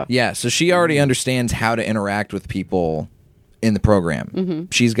for her. Yeah, so she already understands how to interact with people in the program. Mm-hmm.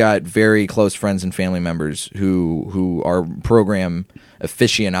 She's got very close friends and family members who are program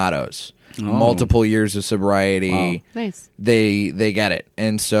aficionados. Multiple years of sobriety. Wow. Nice. They get it.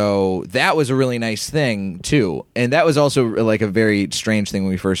 And so that was a really nice thing too. And that was also like a very strange thing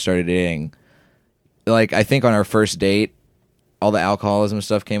when we first started dating. Like, I think on our first date, all the alcoholism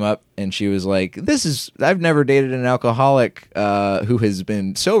stuff came up, and she was like, I've never dated an alcoholic who has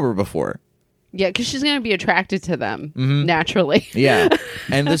been sober before. Yeah, because she's going to be attracted to them naturally. Yeah.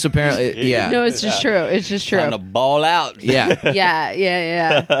 And this apparently, yeah. No, it's just true. It's just true. Time to ball out. Yeah.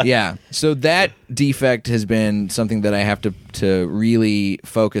 Yeah. Yeah. So that defect has been something that I have to really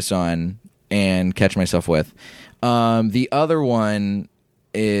focus on and catch myself with. The other one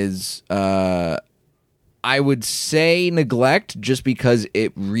is, I would say neglect, just because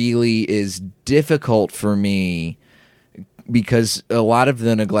it really is difficult for me, because a lot of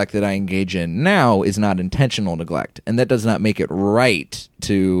the neglect that I engage in now is not intentional neglect, and that does not make it right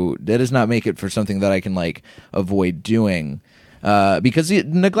that does not make it for something that I can like avoid doing, because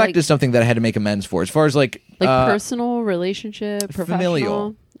neglect is something that I had to make amends for, as far as like personal, relationship, professional.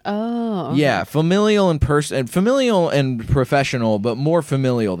 Familial. Oh, okay. Yeah, familial and professional, but more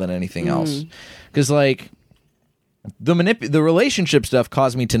familial than anything else. Because like the relationship stuff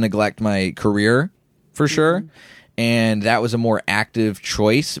caused me to neglect my career for sure, and that was a more active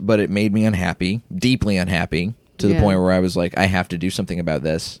choice, but it made me unhappy, deeply unhappy, to the point where I was like, I have to do something about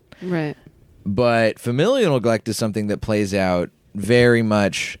this. Right. But familial neglect is something that plays out very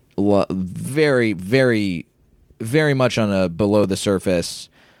much, very, very, very much on a below the surface,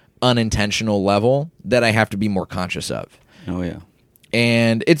 unintentional level that I have to be more conscious of. Oh yeah.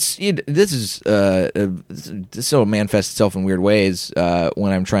 And this so manifests itself in weird ways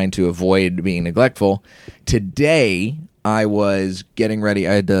when I'm trying to avoid being neglectful. Today, I was getting ready.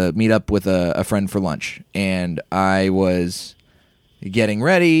 I had to meet up with a friend for lunch, and I was getting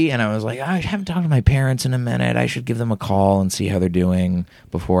ready, and I was like, I haven't talked to my parents in a minute. I should give them a call and see how they're doing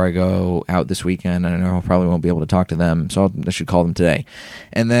before I go out this weekend. I know I probably won't be able to talk to them, so I should call them today.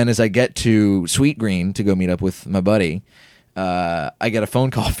 And then as I get to Sweet Green to go meet up with my buddy, I get a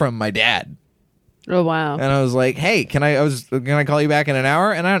phone call from my dad. Oh, wow. And I was like, hey, can I call you back in an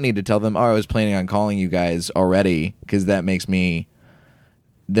hour? And I don't need to tell them, I was planning on calling you guys already, because that makes me,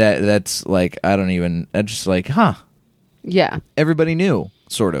 that's like, I'm just like, huh. Yeah. Everybody knew,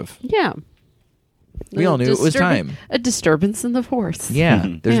 sort of. Yeah. We all knew it was time. A disturbance in the force. Yeah.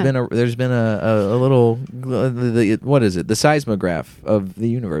 There's been a little, what is it? The seismograph of the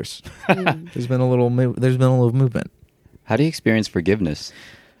universe. There's been a little movement. How do you experience forgiveness?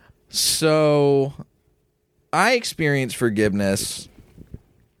 So, I experience forgiveness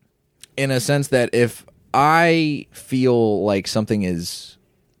in a sense that if I feel like something is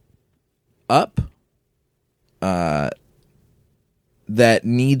up, that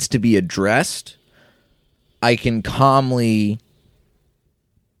needs to be addressed, I can calmly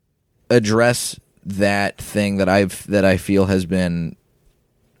address that thing that I feel has been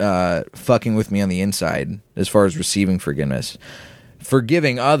fucking with me on the inside as far as receiving forgiveness.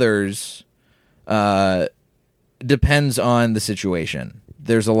 Forgiving others depends on the situation.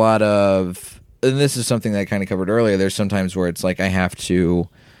 There's a lot of, and this is something that I kind of covered earlier, there's sometimes where it's like I have to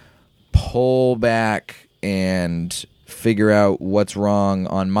pull back and figure out what's wrong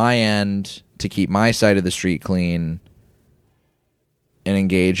on my end to keep my side of the street clean and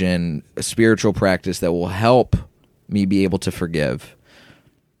engage in a spiritual practice that will help me be able to forgive.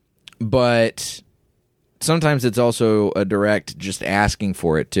 But sometimes it's also a direct just asking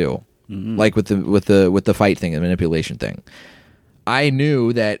for it too. Like with the fight thing, the manipulation thing. I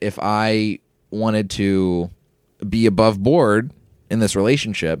knew that if I wanted to be above board in this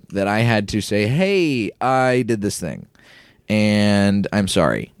relationship, that I had to say, hey, I did this thing and I'm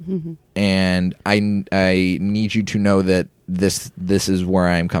sorry. And I need you to know that this is where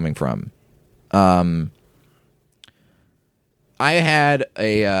I'm coming from. I had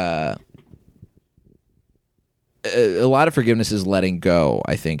a lot of forgiveness is letting go,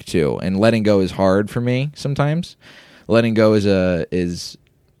 I think, too. And letting go is hard for me sometimes. Letting go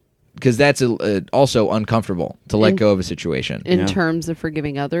because that's also uncomfortable to let go of a situation. In terms of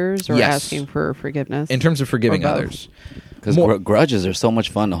forgiving others or asking for forgiveness? In terms of forgiving others. Because grudges are so much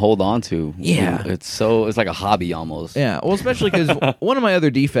fun to hold on to. Yeah. It's like a hobby almost. Yeah, well, especially because one of my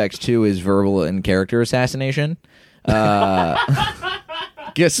other defects, too, is verbal and character assassination.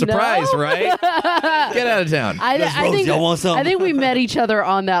 Get surprised, right? Get out of town. I think we met each other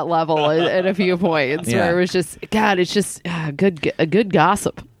on that level at a few points where it was just, God, it's just a good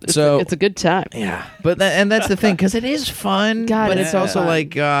gossip. It's a good time. Yeah, but that's the thing, because it is fun, God, but it's also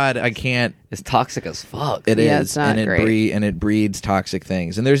like, God, I can't. It's toxic as fuck. It is, it's not and great. it breeds toxic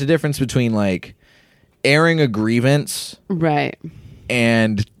things. And there's a difference between like airing a grievance, right,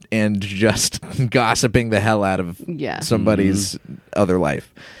 and just gossiping the hell out of somebody's other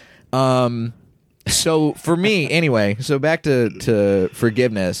life. So for me, anyway, so back to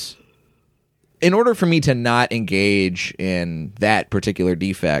forgiveness. In order for me to not engage in that particular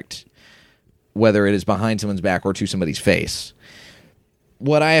defect, whether it is behind someone's back or to somebody's face,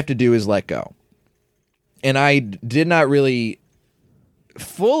 what I have to do is let go. And I did not really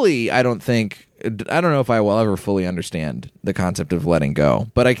fully, I don't know if I will ever fully understand the concept of letting go,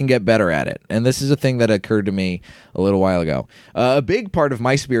 but I can get better at it. And this is a thing that occurred to me a little while ago. A big part of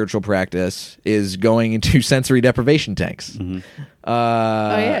my spiritual practice is going into sensory deprivation tanks. Mm-hmm.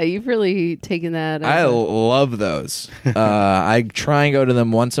 You've really taken that. I love those. I try and go to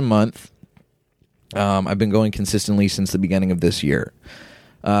them once a month. I've been going consistently since the beginning of this year.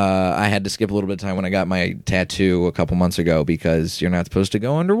 I had to skip a little bit of time when I got my tattoo a couple months ago, because you're not supposed to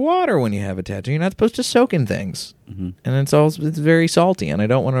go underwater when you have a tattoo. You're not supposed to soak in things. Mm-hmm. And it's very salty, and I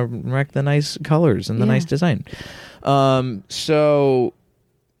don't want to wreck the nice colors and the nice design. So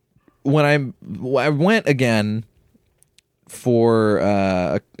when I went again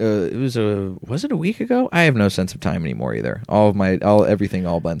for was it a week ago? I have no sense of time anymore either. Everything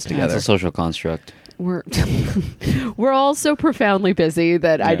all blends together. It's a social construct. We're all so profoundly busy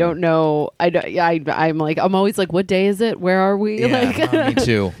that I don't know. I'm always like, what day is it? Where are we? Me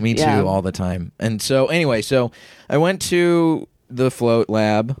too. Me too. All the time. And so anyway, I went to the Float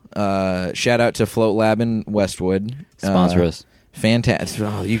Lab. Shout out to Float Lab in Westwood. Sponsor us. Fantastic.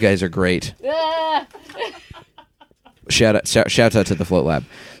 Oh, you guys are great. Shout out to the Float Lab.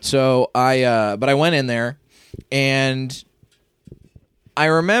 So I went in there, and I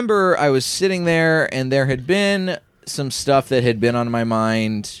remember I was sitting there, and there had been some stuff that had been on my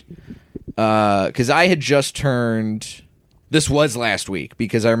mind, because I had just turned. This was last week,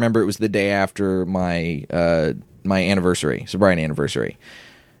 because I remember it was the day after my anniversary, sobriety anniversary,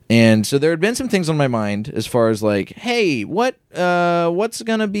 and so there had been some things on my mind as far as like, hey, what's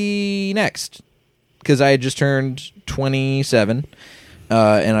gonna be next? Because I had just turned 27,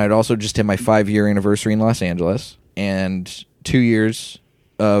 and I'd also just hit my 5-year anniversary in Los Angeles, and 2 years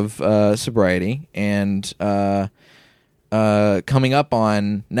of sobriety, and coming up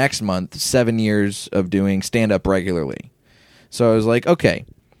on next month, 7 years of doing stand-up regularly. So I was like, okay,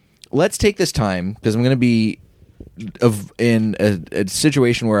 let's take this time, because I'm going to be in a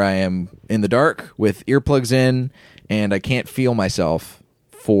situation where I am in the dark with earplugs in, and I can't feel myself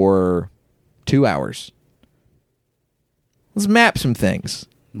for 2 hours. Let's map some things.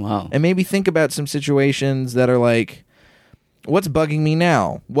 Wow. And maybe think about some situations that are like, what's bugging me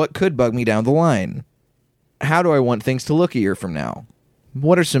now? What could bug me down the line? How do I want things to look a year from now?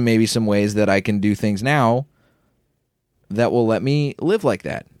 What are some ways that I can do things now that will let me live like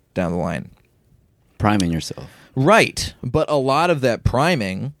that down the line? Priming yourself. Right. But a lot of that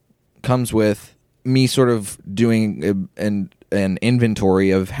priming comes with me sort of doing an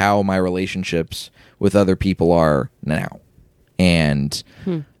inventory of how my relationships with other people are now. And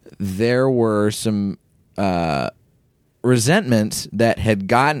there were some resentments that had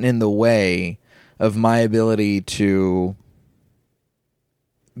gotten in the way of my ability to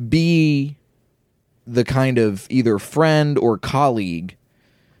be the kind of either friend or colleague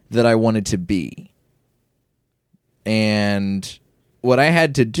that I wanted to be. And what I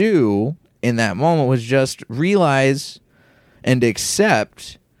had to do in that moment was just realize and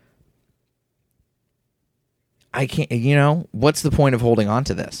accept, I can't, what's the point of holding on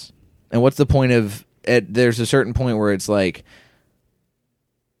to this? And what's the point of, there's a certain point where it's like,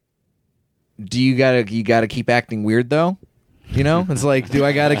 you gotta keep acting weird though? It's like, do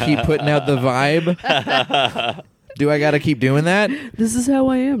I gotta keep putting out the vibe? Do I gotta keep doing that? This is how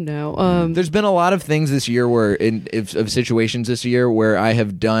I am now. There's been a lot of things this year of situations this year where I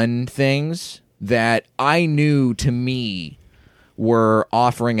have done things that I knew to me were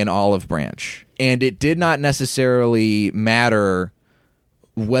offering an olive branch. And it did not necessarily matter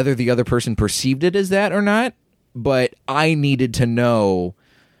whether the other person perceived it as that or not, but I needed to know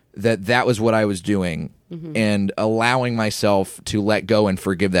that was what I was doing, and allowing myself to let go and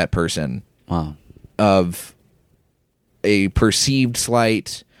forgive that person Wow. of a perceived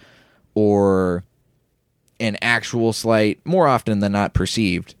slight or an actual slight, more often than not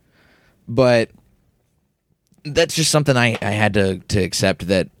perceived. But that's just something I had to accept,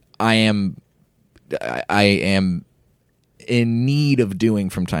 that I am in need of doing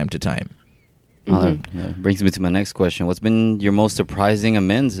from time to time. Well, that brings me to my next question. What's been your most surprising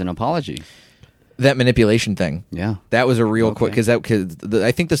amends and apology? That manipulation thing. Yeah. That was a real quick, because I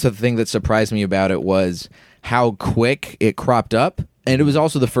think that's the thing that surprised me about it was how quick it cropped up, and it was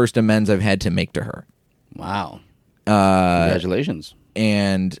also the first amends I've had to make to her. Wow. Congratulations.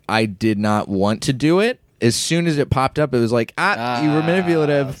 And I did not want to do it. As soon as it popped up, it was like, you were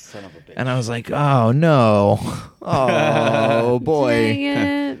manipulative. Son of a bitch. And I was like, oh, no. Oh, boy. Dang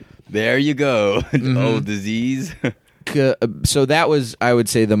it. There you go. Old disease. So that was, I would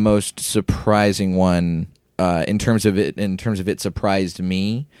say, the most surprising one in terms of it surprised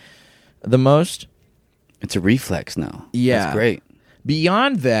me the most. It's a reflex now. Yeah. That's great.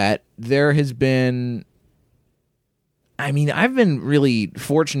 Beyond that, there has been, I mean, I've been really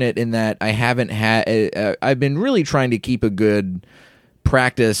fortunate in that I haven't had, I've been really trying to keep a good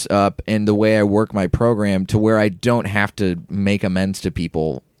practice up in the way I work my program, to where I don't have to make amends to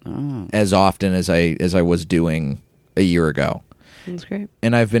people as often as I was doing a year ago. That's great.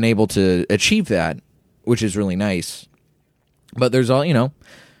 And I've been able to achieve that, which is really nice. But there's all,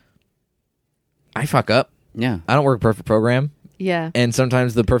 I fuck up. Yeah. I don't work a perfect program. Yeah. And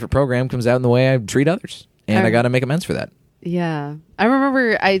sometimes the perfect program comes out in the way I treat others. And I got to make amends for that. Yeah. I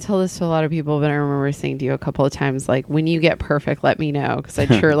remember, I tell this to a lot of people, but I remember saying to you a couple of times, like, when you get perfect, let me know, because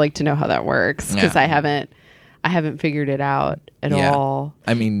I'd sure like to know how that works, because Yeah. I haven't figured it out at Yeah. all.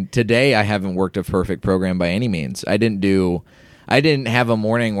 I mean, today I haven't worked a perfect program by any means. I didn't have a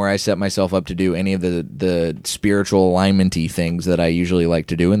morning where I set myself up to do any of the spiritual alignment-y things that I usually like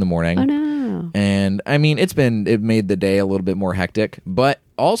to do in the morning. Oh, no. And I mean, it made the day a little bit more hectic, but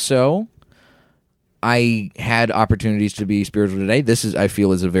also I had opportunities to be spiritual today. This I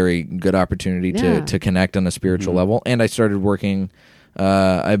feel is a very good opportunity Yeah. to connect on a spiritual level. And I started working,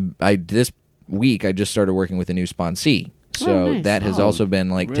 this week I just started working with a new sponsee. So nice. that has Oh, also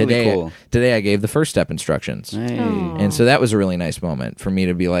been like really cool. Today I gave the first step instructions. Hey. Oh. And so that was a really nice moment for me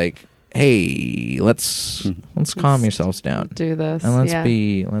to be like, hey, let's calm yourselves down. Do this. And let's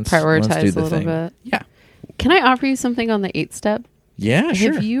prioritize let's do a the little thing. bit. Yeah. Can I offer you something on the 8 step? Yeah,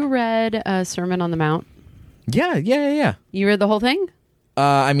 sure. Have you read Sermon on the Mount? Yeah. You read the whole thing?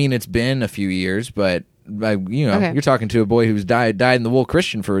 I mean, it's been a few years, but Okay. you're talking to a boy who's died in the wool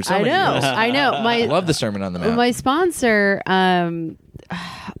Christian for so I many know. years. I know. I love the Sermon on the Mount. My sponsor,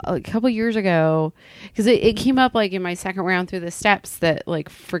 a couple years ago, because it came up like in my second round through the steps, that like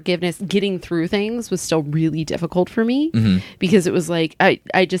forgiveness, getting through things was still really difficult for me, because it was like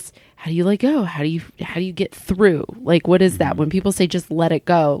I just, how do you let go? How do you get through? Like, what is that? When people say just let it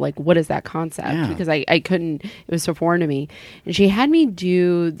go, like, what is that concept? Yeah. Because I couldn't, it was so foreign to me. And she had me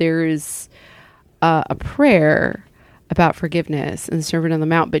do, there's a prayer about forgiveness in the Sermon on the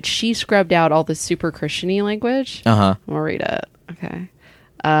Mount, but she scrubbed out all the super Christian-y language. Uh-huh. I'll read it. Okay.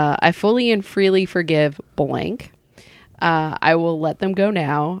 I fully and freely forgive blank. I will let them go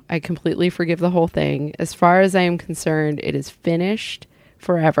now. I completely forgive the whole thing. As far as I am concerned, it is finished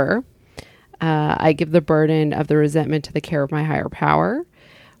forever. I give the burden of the resentment to the care of my higher power.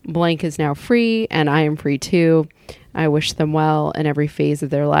 Blank is now free, and I am free too. I wish them well in every phase of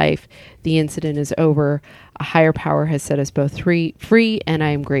their life. The incident is over. A higher power has set us both free, and I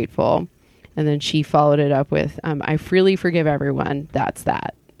am grateful. And then she followed it up with, I freely forgive everyone. That's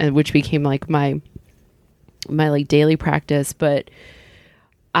that. And which became like my like daily practice. But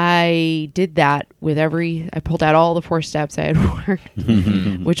I did that with I pulled out all the 4 steps I had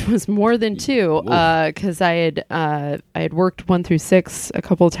worked, which was more than 2, because I had worked 1 through 6 a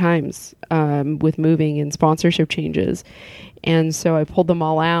couple of times with moving and sponsorship changes. And so I pulled them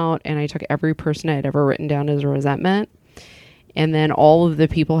all out, and I took every person I had ever written down as a resentment. And then all of the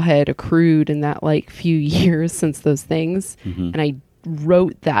people had accrued in that like few years since those things. And I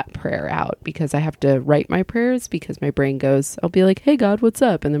wrote that prayer out, because I have to write my prayers, because my brain goes, I'll be like, hey God, what's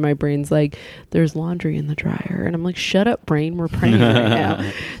up? And then my brain's like, there's laundry in the dryer. And I'm like, shut up, brain, we're praying right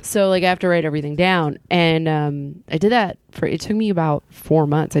now. So like I have to write everything down. And I did that it took me about 4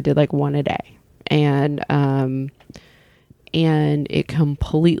 months. I did like 1 a day. And it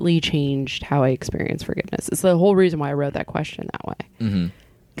completely changed how I experience forgiveness. It's the whole reason why I wrote that question that way. Mm-hmm.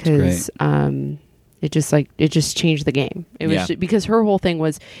 Because It just changed the game. It was because her whole thing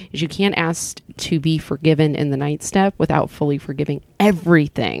was is you can't ask to be forgiven in the 9th step without fully forgiving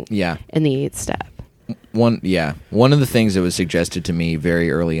everything in the 8th step. One of the things that was suggested to me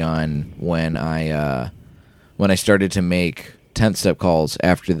very early on when I started to make 10th step calls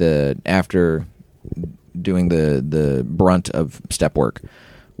after doing the brunt of step work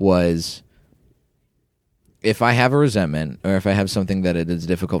was, if I have a resentment or if I have something that it is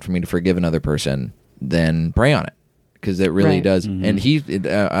difficult for me to forgive another person, then pray on it, because it really does. Mm-hmm.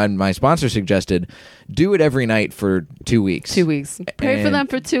 And my sponsor suggested do it every night for 2 weeks. 2 weeks. Pray for them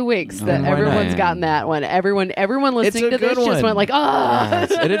for 2 weeks. That everyone's gotten that one. Everyone listening to this just went like,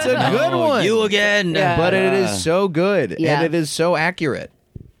 yes. And it's a good one. You again. Yeah. But it is so good, and it is so accurate.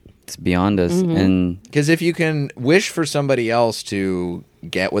 It's beyond us. And because if you can wish for somebody else to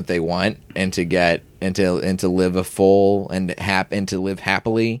get what they want and to get and to live a full and to live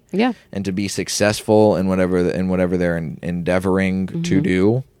happily, and to be successful in whatever they're endeavoring to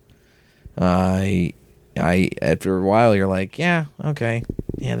do, I after a while you're like, yeah, okay,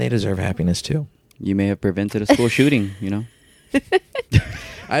 yeah, they deserve happiness too. You may have prevented a school shooting, you know.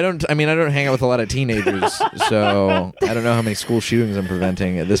 I don't hang out with a lot of teenagers, so I don't know how many school shootings I'm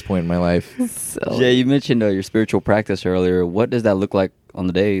preventing at this point in my life. Jay, you mentioned your spiritual practice earlier. What does that look like on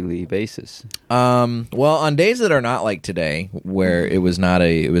the daily basis? Well, on days that are not like today, where it was not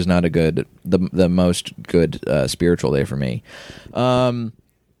a good, the most good spiritual day for me,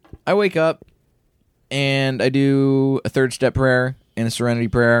 I wake up and I do a 3rd step prayer and a serenity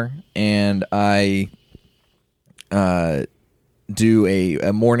prayer, and I do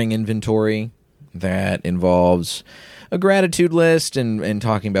a morning inventory that involves a gratitude list and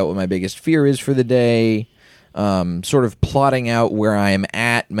talking about what my biggest fear is for the day, sort of plotting out where I am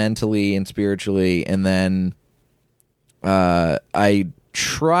at mentally and spiritually, and then I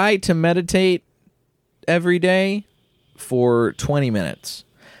try to meditate every day for 20 minutes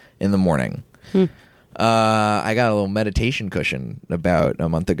in the morning. I got a little meditation cushion about a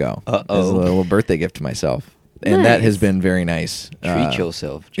month ago as a little birthday gift to myself. And that has been very nice. Treat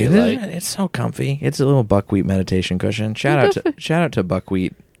yourself. It's so comfy. It's a little buckwheat meditation cushion. Shout out to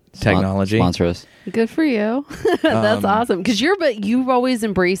Buckwheat Technology. Sponsor us. Good for you. That's awesome. Because you've always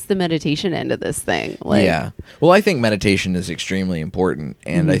embraced the meditation end of this thing. Yeah. Well, I think meditation is extremely important,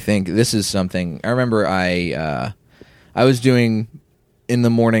 and I think this is something. I remember I was doing. In the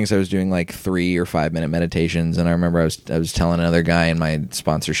mornings, I was doing like 3 or 5 minute meditations, and I remember I was telling another guy in my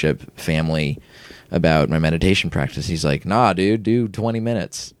sponsorship family about my meditation practice. He's like, "Nah, dude, do 20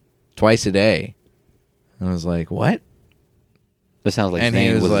 minutes twice a day." And I was like, "What?" That sounds like and Zane.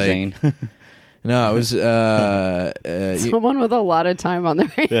 he was like, Zane. No, it was someone with a lot of time on their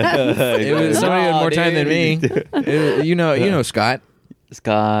hands. It was somebody with more time than me. You know Scott.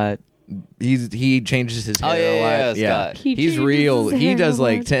 Scott. He changes his hair a lot. Scott. He's real. He does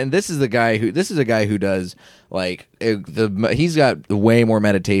like 10. This is a guy who does like he's got way more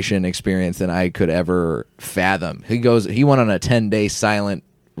meditation experience than I could ever fathom. He went on a 10-day silent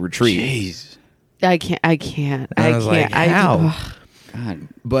retreat. Jeez. I can't. I was like, how? God.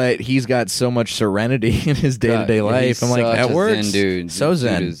 But he's got so much serenity in his day-to-day life. I'm like, that works. Zen dude. So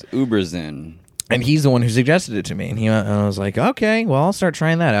zen. Dude is uber zen. And he's the one who suggested it to me. And I was like, okay, well, I'll start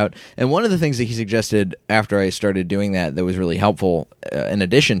trying that out. And one of the things that he suggested after I started doing that was really helpful, in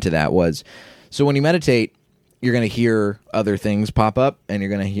addition to that, was, so when you meditate, you're going to hear other things pop up, and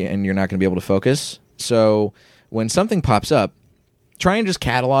you're not going to be able to focus. So when something pops up, try and just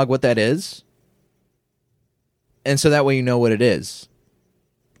catalog what that is. And so that way you know what it is.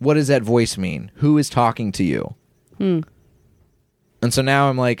 What does that voice mean? Who is talking to you? And so now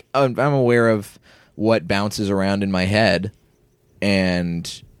I'm like, I'm aware of what bounces around in my head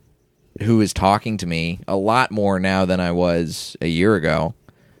and who is talking to me a lot more now than I was a year ago.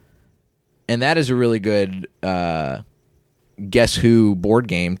 And that is a really good Guess Who board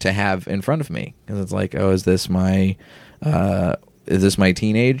game to have in front of me. Because it's like, oh, is this my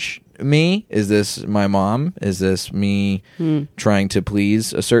teenage me? Is this my mom? Is this me trying to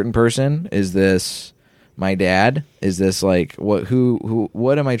please a certain person? Is this my dad? Is this like what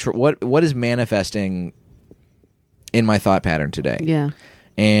am I what is manifesting in my thought pattern today? Yeah.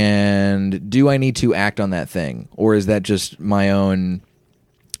 And do I need to act on that thing, or is that just my own,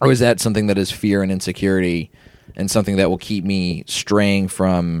 or is that something that is fear and insecurity and something that will keep me straying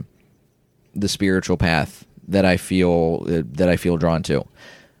from the spiritual path that I feel drawn to?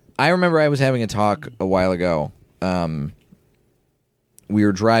 I remember I was having a talk a while ago. We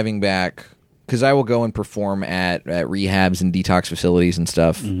were driving back, because I will go and perform at rehabs and detox facilities and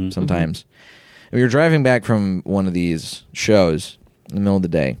stuff sometimes. And we were driving back from one of these shows in the middle of the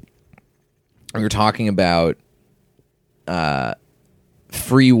day, we were talking about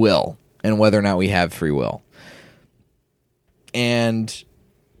free will and whether or not we have free will. And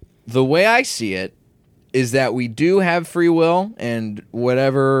the way I see it is that we do have free will, and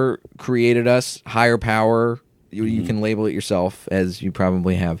whatever created us, higher power, you can label it yourself, as you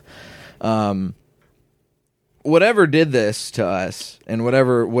probably have. Whatever did this to us, and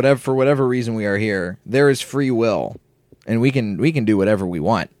whatever for whatever reason we are here, there is free will, and we can do whatever we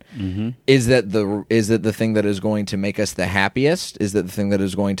want. Mm-hmm. Is that the thing that is going to make us the happiest? Is that the thing that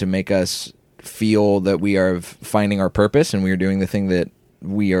is going to make us feel that we are finding our purpose and we are doing the thing that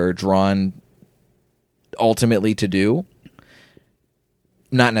we are drawn ultimately to do?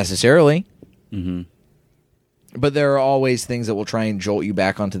 Not necessarily. Mm-hmm. But there are always things that will try and jolt you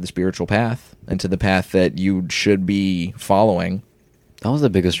back onto the spiritual path and to the path that you should be following. That was the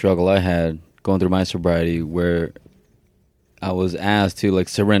biggest struggle I had going through my sobriety, where I was asked to like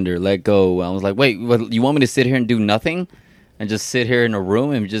surrender, let go. I was like, wait, what, you want me to sit here and do nothing? And just sit here in a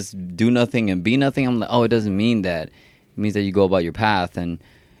room and just do nothing and be nothing? I'm like, oh, it doesn't mean that. It means that you go about your path and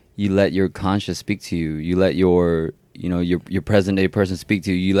you let your conscience speak to you. You let your present day person speak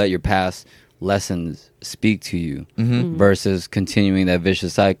to you. You let your past lessons speak to you, versus continuing that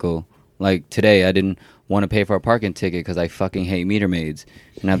vicious cycle. Like today, I didn't want to pay for a parking ticket because I fucking hate meter maids,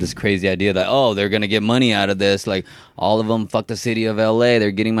 and I have this crazy idea that, oh, they're gonna get money out of this. Like all of them, fuck the city of LA, they're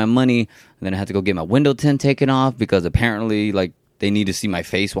getting my money. And then I had to go get my window tint taken off because apparently, like, they need to see my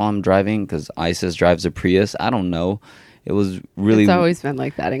face while I'm driving because ISIS drives a Prius. I don't know. It was really... It's always been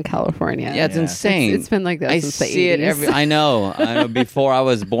like that in California. Yeah, it's insane. It's been like that since the 80s. I see it I know. Before I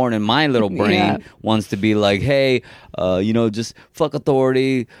was born, and my little brain wants to be like, hey, just fuck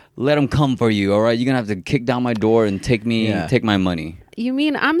authority. Let them come for you, all right? You're going to have to kick down my door and take my money. You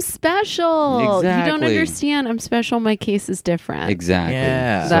mean I'm special? Exactly. You don't understand. I'm special. My case is different. Exactly.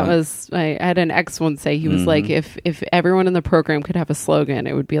 Yeah. That was... I had an ex once say, he was like, if everyone in the program could have a slogan,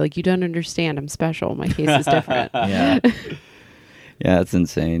 it would be like, you don't understand. I'm special. My case is different. Yeah. Yeah, it's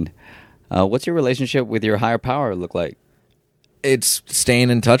insane. What's your relationship with your higher power look like? It's staying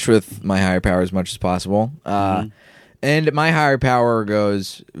in touch with my higher power as much as possible. And my higher power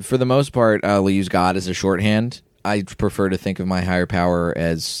goes, for the most part, I'll use God as a shorthand. I prefer to think of my higher power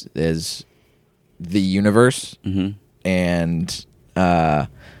as the universe, and it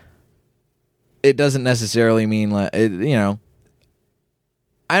doesn't necessarily mean I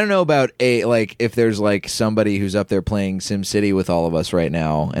don't know about if there's like somebody who's up there playing SimCity with all of us right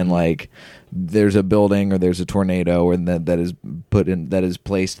now, and like there's a building or there's a tornado and that is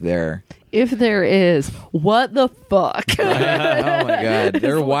placed there. If there is, what the fuck? Oh my god,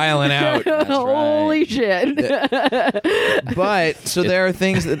 they're wiling out. Holy shit! But so there are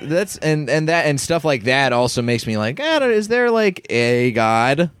things and stuff like that also makes me like, is there like a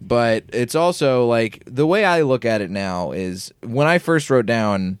God? But it's also like the way I look at it now is when I first wrote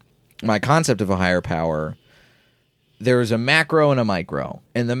down my concept of a higher power, there's a macro and a micro,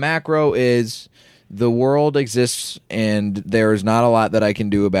 and the macro is the world exists and there is not a lot that I can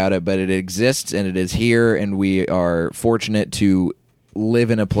do about it, but it exists and it is here, and we are fortunate to live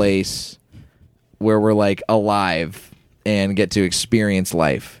in a place where we're like alive and get to experience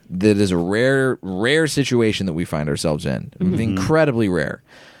life. That is a rare situation that we find ourselves in. Incredibly rare.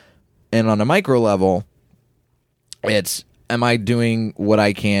 And on a micro level, it's, am I doing what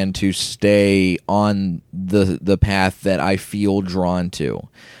I can to stay on the path that I feel drawn to?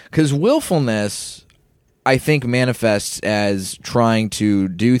 Because willfulness, I think, manifests as trying to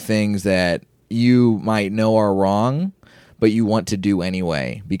do things that you might know are wrong, but you want to do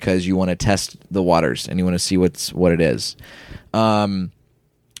anyway because you want to test the waters and you want to see what it is. I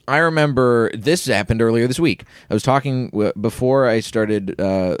remember this happened earlier this week. I was talking before I started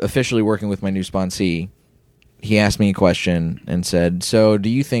officially working with my new sponsee. He asked me a question and said, so do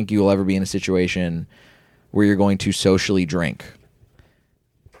you think you will ever be in a situation where you're going to socially drink?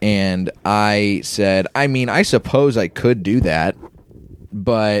 And I said, I suppose I could do that,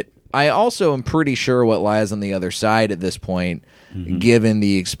 but I also am pretty sure what lies on the other side at this point, given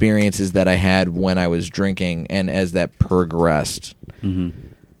the experiences that I had when I was drinking and as that progressed.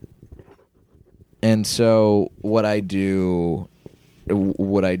 And so would I do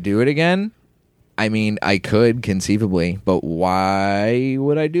it again? I could conceivably, but why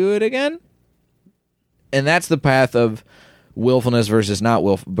would I do it again? And that's the path of willfulness versus not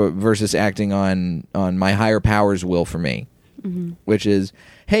versus acting on my higher power's will for me, which is,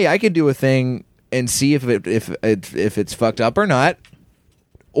 hey, I could do a thing and see if it's fucked up or not,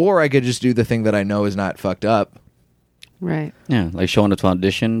 or I could just do the thing that I know is not fucked up. Right. Yeah, like showing up to an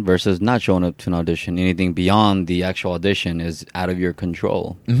audition versus not showing up to an audition. Anything beyond the actual audition is out of your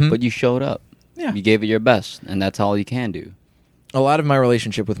control, but you showed up. Yeah. You gave it your best, and that's all you can do. A lot of my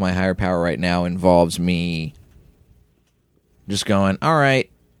relationship with my higher power right now involves me just going, all right,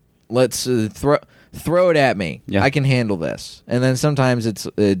 let's throw it at me. Yeah. I can handle this. And then sometimes it's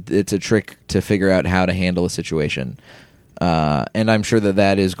a trick to figure out how to handle a situation. And I'm sure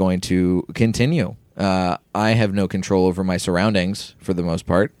that is going to continue. I have no control over my surroundings for the most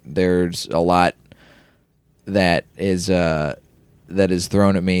part. There's a lot that is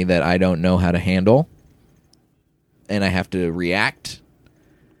thrown at me that I don't know how to handle. And I have to react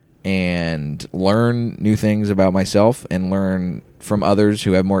and learn new things about myself and learn from others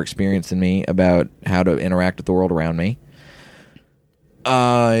who have more experience than me about how to interact with the world around me.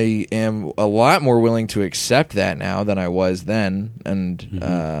 I am a lot more willing to accept that now than I was then,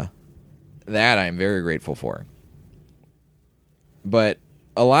 and that I'm very grateful for. But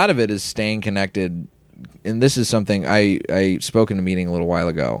a lot of it is staying connected, and this is something I spoke in a meeting a little while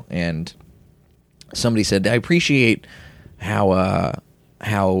ago, and somebody said, I appreciate how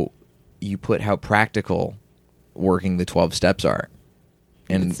you put how practical working the 12 steps are.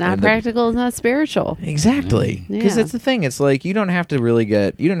 And it's not practical, it's not spiritual. Exactly. Because Yeah. that's the thing. It's like you don't have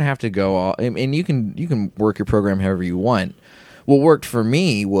to go all, and you can work your program however you want. What worked for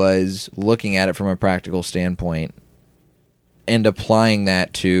me was looking at it from a practical standpoint and applying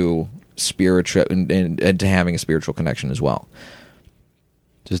that to spiritual and to having a spiritual connection as well.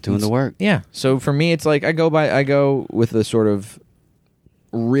 Just doing the work. Yeah. So for me, it's like I go with the sort of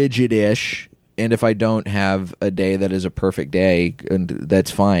rigid-ish, and if I don't have a day that is a perfect day, and that's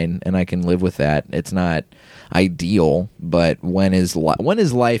fine, and I can live with that. It's not ideal, but when has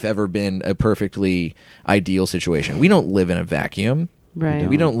life ever been a perfectly ideal situation? We don't live in a vacuum. Right.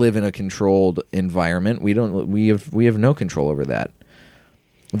 We don't live in a controlled environment. We have no control over that.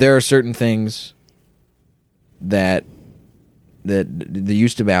 There are certain things that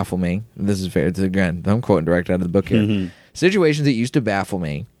used to baffle me. This is fair. Again, I'm quoting direct out of the book here. Situations that used to baffle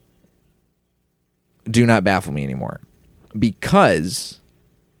me do not baffle me anymore, because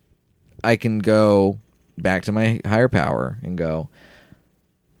I can go back to my higher power and go,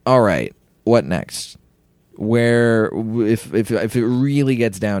 all right, what next? Where, if it really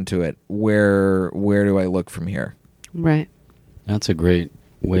gets down to it, where do I look from here? Right. That's a great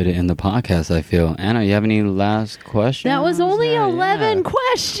way to end the podcast, I feel. Anna, you have any last questions? That was only Yeah, 11 yeah.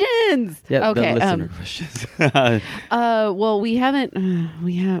 questions. Yeah, Okay. the listener questions. Well, we haven't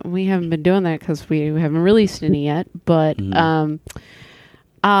been doing that because we haven't released any yet. But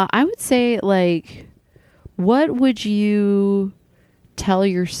I would say, like, what would you tell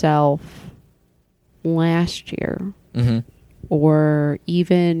yourself last year, or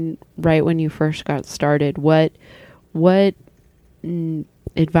even right when you first got started? What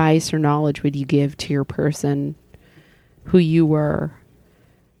advice or knowledge would you give to your person who you were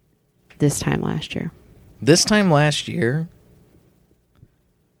this time last year? This time last year,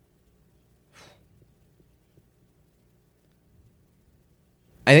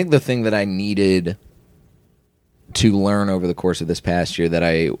 I think the thing that I needed to learn over the course of this past year that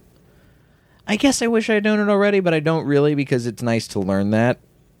I guess I wish I had known it already, but I don't really, because it's nice to learn that.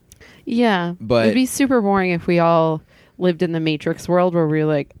 Yeah, But it'd be super boring if we all lived in the Matrix world where we're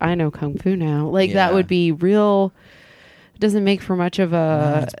like, I know Kung Fu now. Like, that Yeah. would be real. It doesn't make for much of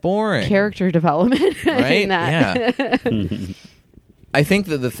a It's boring. character development. Right? In that. Yeah. I think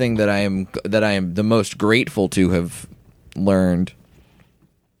that the thing that I am the most grateful to have learned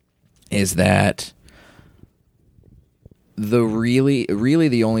is that the really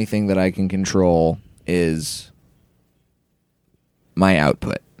the only thing that I can control is my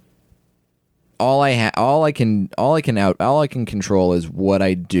output. All I can control is what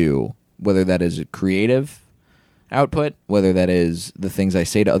I do, whether that is a creative output, whether that is the things I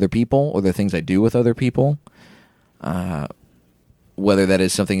say to other people or the things I do with other people, whether that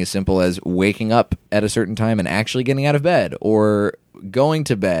is something as simple as waking up at a certain time and actually getting out of bed, or going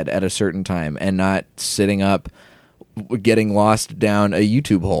to bed at a certain time and not sitting up getting lost down a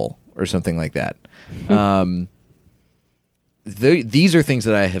YouTube hole or something like that. These are things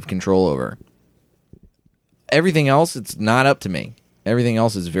that I have control over. Everything else, it's not up to me. Everything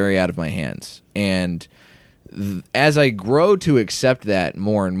else is very out of my hands. And as I grow to accept that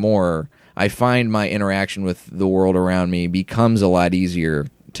more and more, I find my interaction with the world around me becomes a lot easier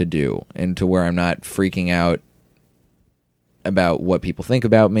to do, and to where I'm not freaking out about what people think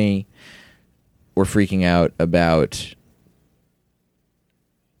about me, or freaking out about...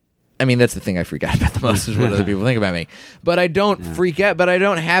 I mean, that's the thing I freak out about the most, is what other people think about me. But I don't freak out, but I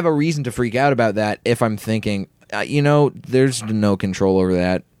don't have a reason to freak out about that if I'm thinking, there's no control over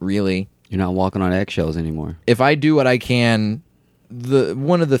that, really. You're not walking on eggshells anymore. If I do what I can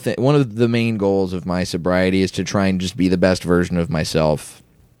one of the main goals of my sobriety is to try and just be the best version of myself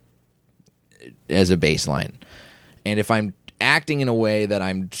as a baseline. And if I'm acting in a way that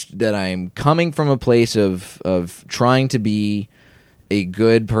I'm coming from a place of trying to be a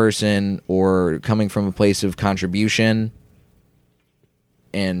good person, or coming from a place of contribution,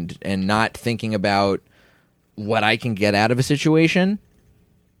 and not thinking about what I can get out of a situation,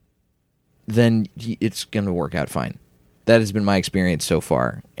 then it's going to work out fine. That has been my experience so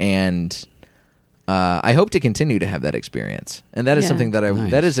far, and I hope to continue to have that experience. And that is something that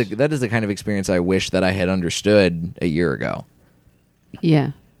that is the kind of experience I wish that I had understood a year ago.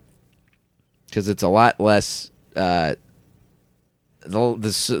 Yeah, because it's a lot less.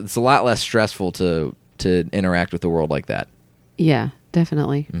 It's a lot less stressful to interact with the world like that. Yeah,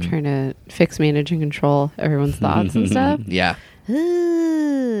 definitely. Trying to fix, manage, and control everyone's thoughts and stuff. Yeah. I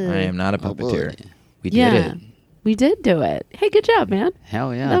am not a puppeteer. We did it. We did do it. Hey, good job, man.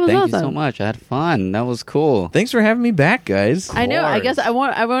 Hell yeah. That was Thank you so awesome. much. I had fun. That was cool. Thanks for having me back, guys. I know. I guess I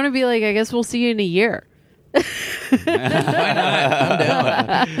want to be like, I guess we'll see you in a year. I'm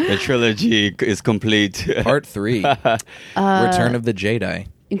down. The trilogy is complete. Part 3. Return of the Jedi.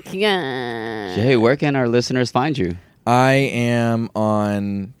 Yeah. Jay, where can our listeners find you? I am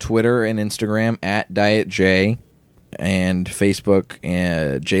on Twitter and Instagram at Diet J, and Facebook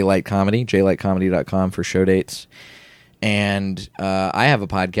Jlight Comedy, jlightcomedy.com for show dates. And I have a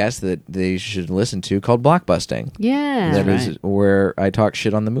podcast that they should listen to called Blockbusting. Yeah. That is right. where I talk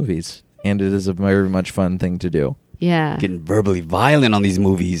shit on the movies, and it is a very much fun thing to do. Yeah. Getting verbally violent on these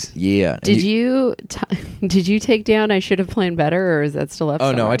movies. Yeah. Did you take down I Should Have Planned Better, or is that still up?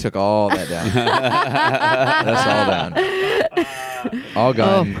 Oh, no, I took all that down. That's all down. All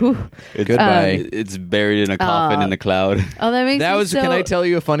gone. Oh, Goodbye. It's buried in a coffin in the cloud. oh, that makes That me was. so... Can I tell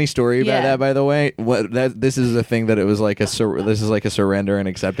you a funny story about Yeah. that? By the way, this is a thing that it was like this is like a surrender and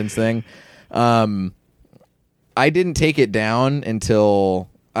acceptance thing. I didn't take it down until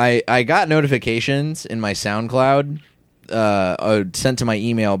I got notifications in my SoundCloud sent to my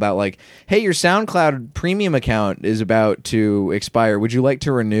email about like, hey, your SoundCloud premium account is about to expire. Would you like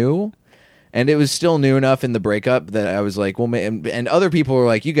to renew? And it was still new enough in the breakup that I was like, well, and other people were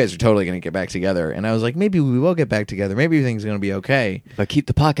like, you guys are totally going to get back together. And I was like, maybe we will get back together. Maybe everything's going to be okay. If I keep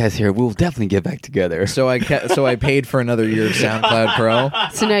the podcast here, we'll definitely get back together. So I paid for another year of SoundCloud Pro.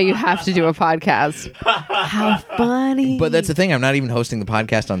 So now you have to do a podcast. How funny! But that's the thing. I'm not even hosting the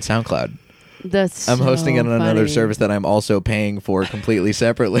podcast on SoundCloud. That's I'm hosting it so on another funny. service that I'm also paying for completely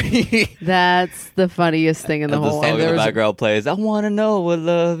separately. That's the funniest thing in the And the whole song world. in the was- background plays, I want to know what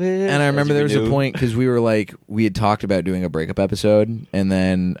love is. And I remember there was a Renew. point because we had talked about doing a breakup episode, and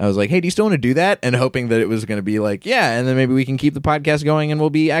then I was like, hey, do you still want to do that? And hoping that it was going to be like, yeah, and then maybe we can keep the podcast going and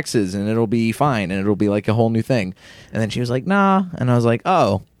we'll be exes and it'll be fine and it'll be like a whole new thing. And then she was like, nah. And I was like,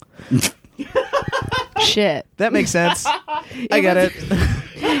 oh, Shit. that makes sense. I get it.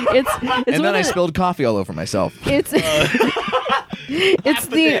 It's And then one I of the- spilled coffee all over myself. It's it's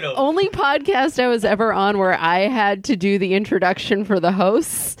the only podcast I was ever on where I had to do the introduction for the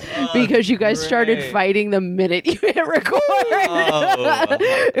hosts because you guys started fighting the minute you hit record.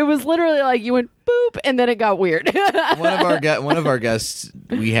 It was literally like you went boop and then it got weird. One of our guests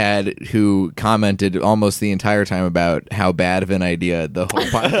we had who commented almost the entire time about how bad of an idea the whole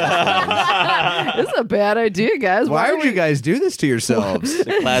podcast was. This is a bad idea, guys. Why would you guys do this to yourselves?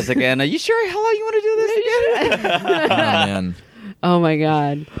 The classic Anna. You sure how long you want to do this again? Oh, man. Oh my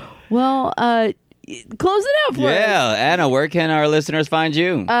god. Well, close it out for us. Yeah, Anna, where can our listeners find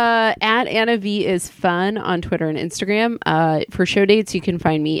you? At Anna V is fun on Twitter and Instagram. For show dates, you can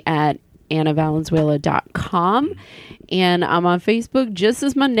find me at AnnaValenzuela.com. And I'm on Facebook just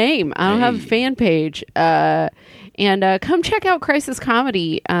as my name. I don't have a fan page. And come check out Crisis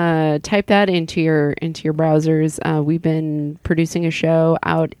Comedy. Type that into your browsers. We've been producing a show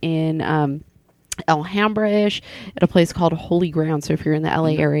out in Alhambra-ish at a place called Holy Ground. So if you're in the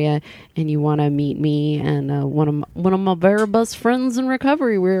LA area and you want to meet me and one of my very best friends in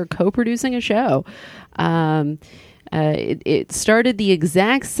recovery, we're co-producing a show. It started the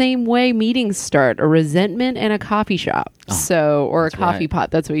exact same way meetings start: a resentment and a coffee shop. Or a coffee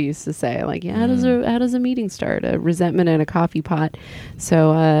pot. That's what we used to say. Like, how does a meeting start? A resentment and a coffee pot.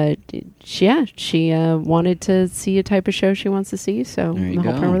 So she wanted to see a type of show she wants to see. So There you I'm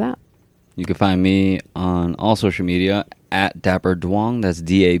helping her go. with that. You can find me on all social media at Dapper Duong. That's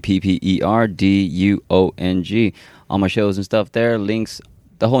DAPPERDUONG. All my shows and stuff there, links,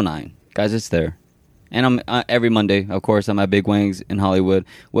 the whole nine. Guys, it's there. And I'm every Monday, of course, I'm at Big Wings in Hollywood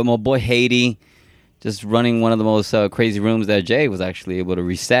with my boy Haiti. just running one of the most crazy rooms that Jay was actually able to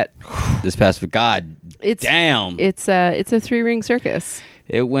reset this past week. God damn. It's a 3-ring circus.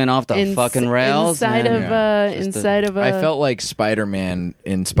 It went off the fucking rails. Inside man. of I felt like Spider-Man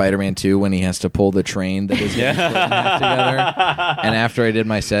in Spider-Man 2 when he has to pull the train that is getting split in half together. And after I did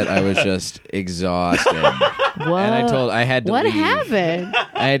my set, I was just exhausted. What? And I had to what leave. happened?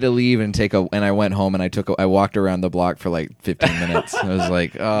 I had to leave and and I went home and I walked around the block for like 15 minutes. I was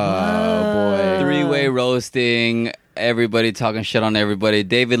like, oh boy. 3-way roasting. Everybody talking shit on everybody.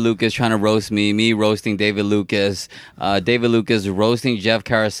 David Lucas trying to roast me roasting David Lucas. David Lucas roasting Jeff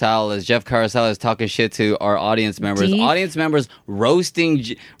Carousel as Jeff Carousel is talking shit to our audience members. Deep. Audience members roasting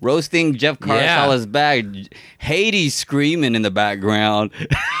Jeff Carousel's back. Hades screaming in the background.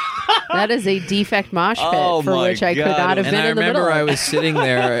 That is a defect mosh pit for which I could not have And been I in the middle remember I of. was sitting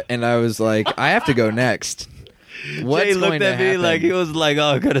there and I was like, I have to go next. What's Jay going looked to at me happen? like he was like, "Oh,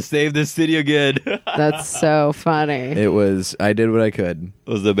 I gotta save this city again." It That's so funny. I did what I could.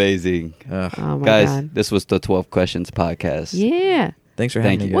 was amazing, Ugh. Oh my guys. god. This was the 12 Questions podcast. Yeah. Thanks for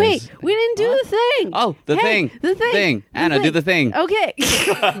having Thank me, you. guys. Wait, we didn't do the thing. Oh, the Hey, thing. The thing. The Anna, thing. do the thing. Okay.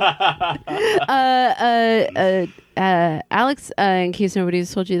 Alex, in case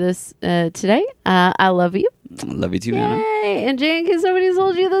nobody's told you this today, I love you. Love you too, Anna. Yay. And Jay, in case nobody's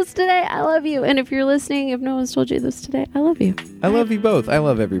told you this today, I love you. And if you're listening, if no one's told you this today, I love you. I love you both. I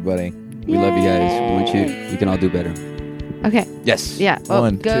love everybody. We love you guys. We can all do better. Okay. Yes. Yeah.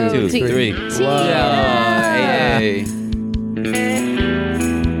 One, go Two, team. three. Team. Yeah. Hey, hey.